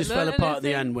 Have It I just fell learned apart at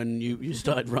the anything? end when you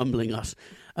started rumbling us.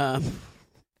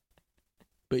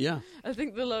 But yeah, I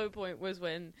think the low point was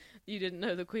when you didn't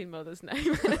know the Queen Mother's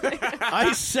name.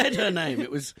 I said her name. It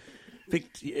was.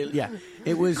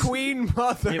 It was Queen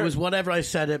Mother. It was whatever I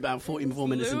said about 44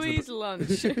 minutes Louise into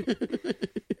Lunch.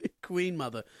 Queen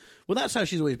Mother. Well, that's how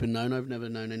she's always been known. I've never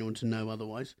known anyone to know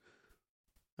otherwise.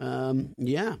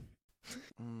 Yeah.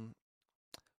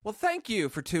 Well, thank you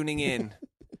for tuning in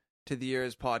to the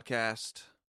Years podcast.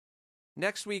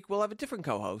 Next week, we'll have a different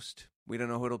co-host. We don't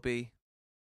know who it'll be,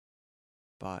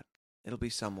 but it'll be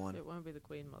someone. It won't be the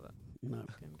Queen Mother. No.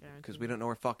 Because we don't know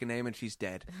her fucking name and she's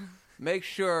dead. Make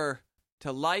sure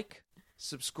to like,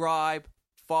 subscribe,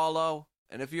 follow,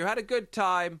 and if you had a good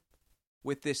time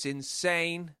with this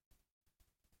insane,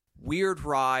 weird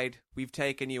ride we've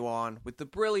taken you on with the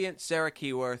brilliant Sarah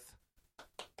Keyworth,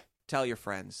 tell your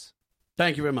friends.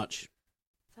 Thank you very much.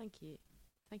 Thank you.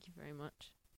 Thank you very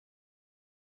much.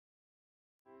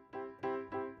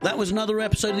 That was another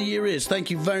episode of The Year Is. Thank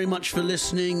you very much for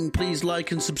listening. Please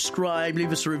like and subscribe.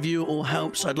 Leave us a review. It all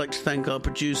helps. I'd like to thank our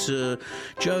producer,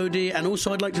 Jody. And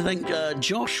also I'd like to thank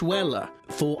Josh Weller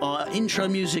for our intro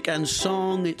music and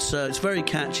song. It's very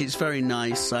catchy. It's very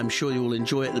nice. I'm sure you will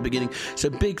enjoy it at the beginning.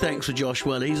 So big thanks for Josh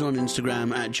Weller. He's on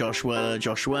Instagram at Josh Weller.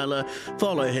 Josh Weller.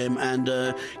 Follow him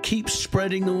and keep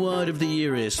spreading the word of The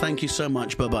Year Is. Thank you so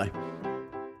much. Bye-bye.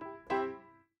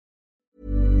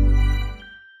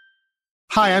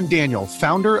 Hi, I'm Daniel,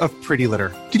 founder of Pretty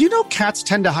Litter. Did you know cats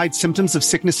tend to hide symptoms of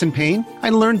sickness and pain? I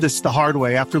learned this the hard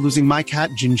way after losing my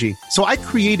cat, Gingy. So I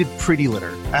created Pretty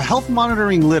Litter, a health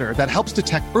monitoring litter that helps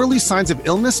detect early signs of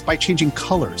illness by changing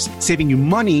colors, saving you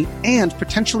money and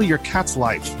potentially your cat's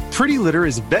life. Pretty Litter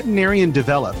is veterinarian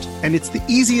developed, and it's the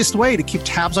easiest way to keep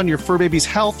tabs on your fur baby's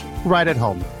health right at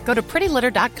home. Go to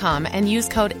prettylitter.com and use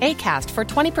code ACAST for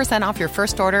 20% off your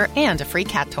first order and a free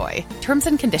cat toy. Terms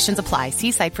and conditions apply.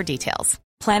 See site for details.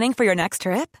 Planning for your next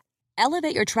trip?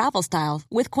 Elevate your travel style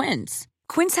with Quince.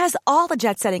 Quince has all the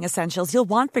jet-setting essentials you'll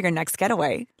want for your next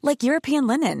getaway, like European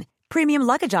linen, premium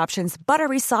luggage options,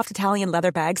 buttery soft Italian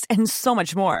leather bags, and so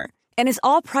much more. And is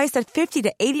all priced at 50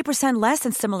 to 80% less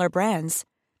than similar brands.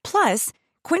 Plus,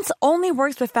 Quince only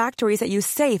works with factories that use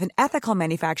safe and ethical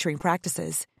manufacturing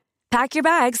practices. Pack your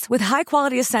bags with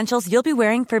high-quality essentials you'll be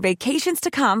wearing for vacations to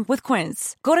come with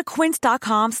Quince. Go to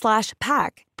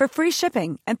quince.com/pack for free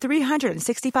shipping and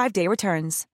 365-day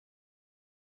returns.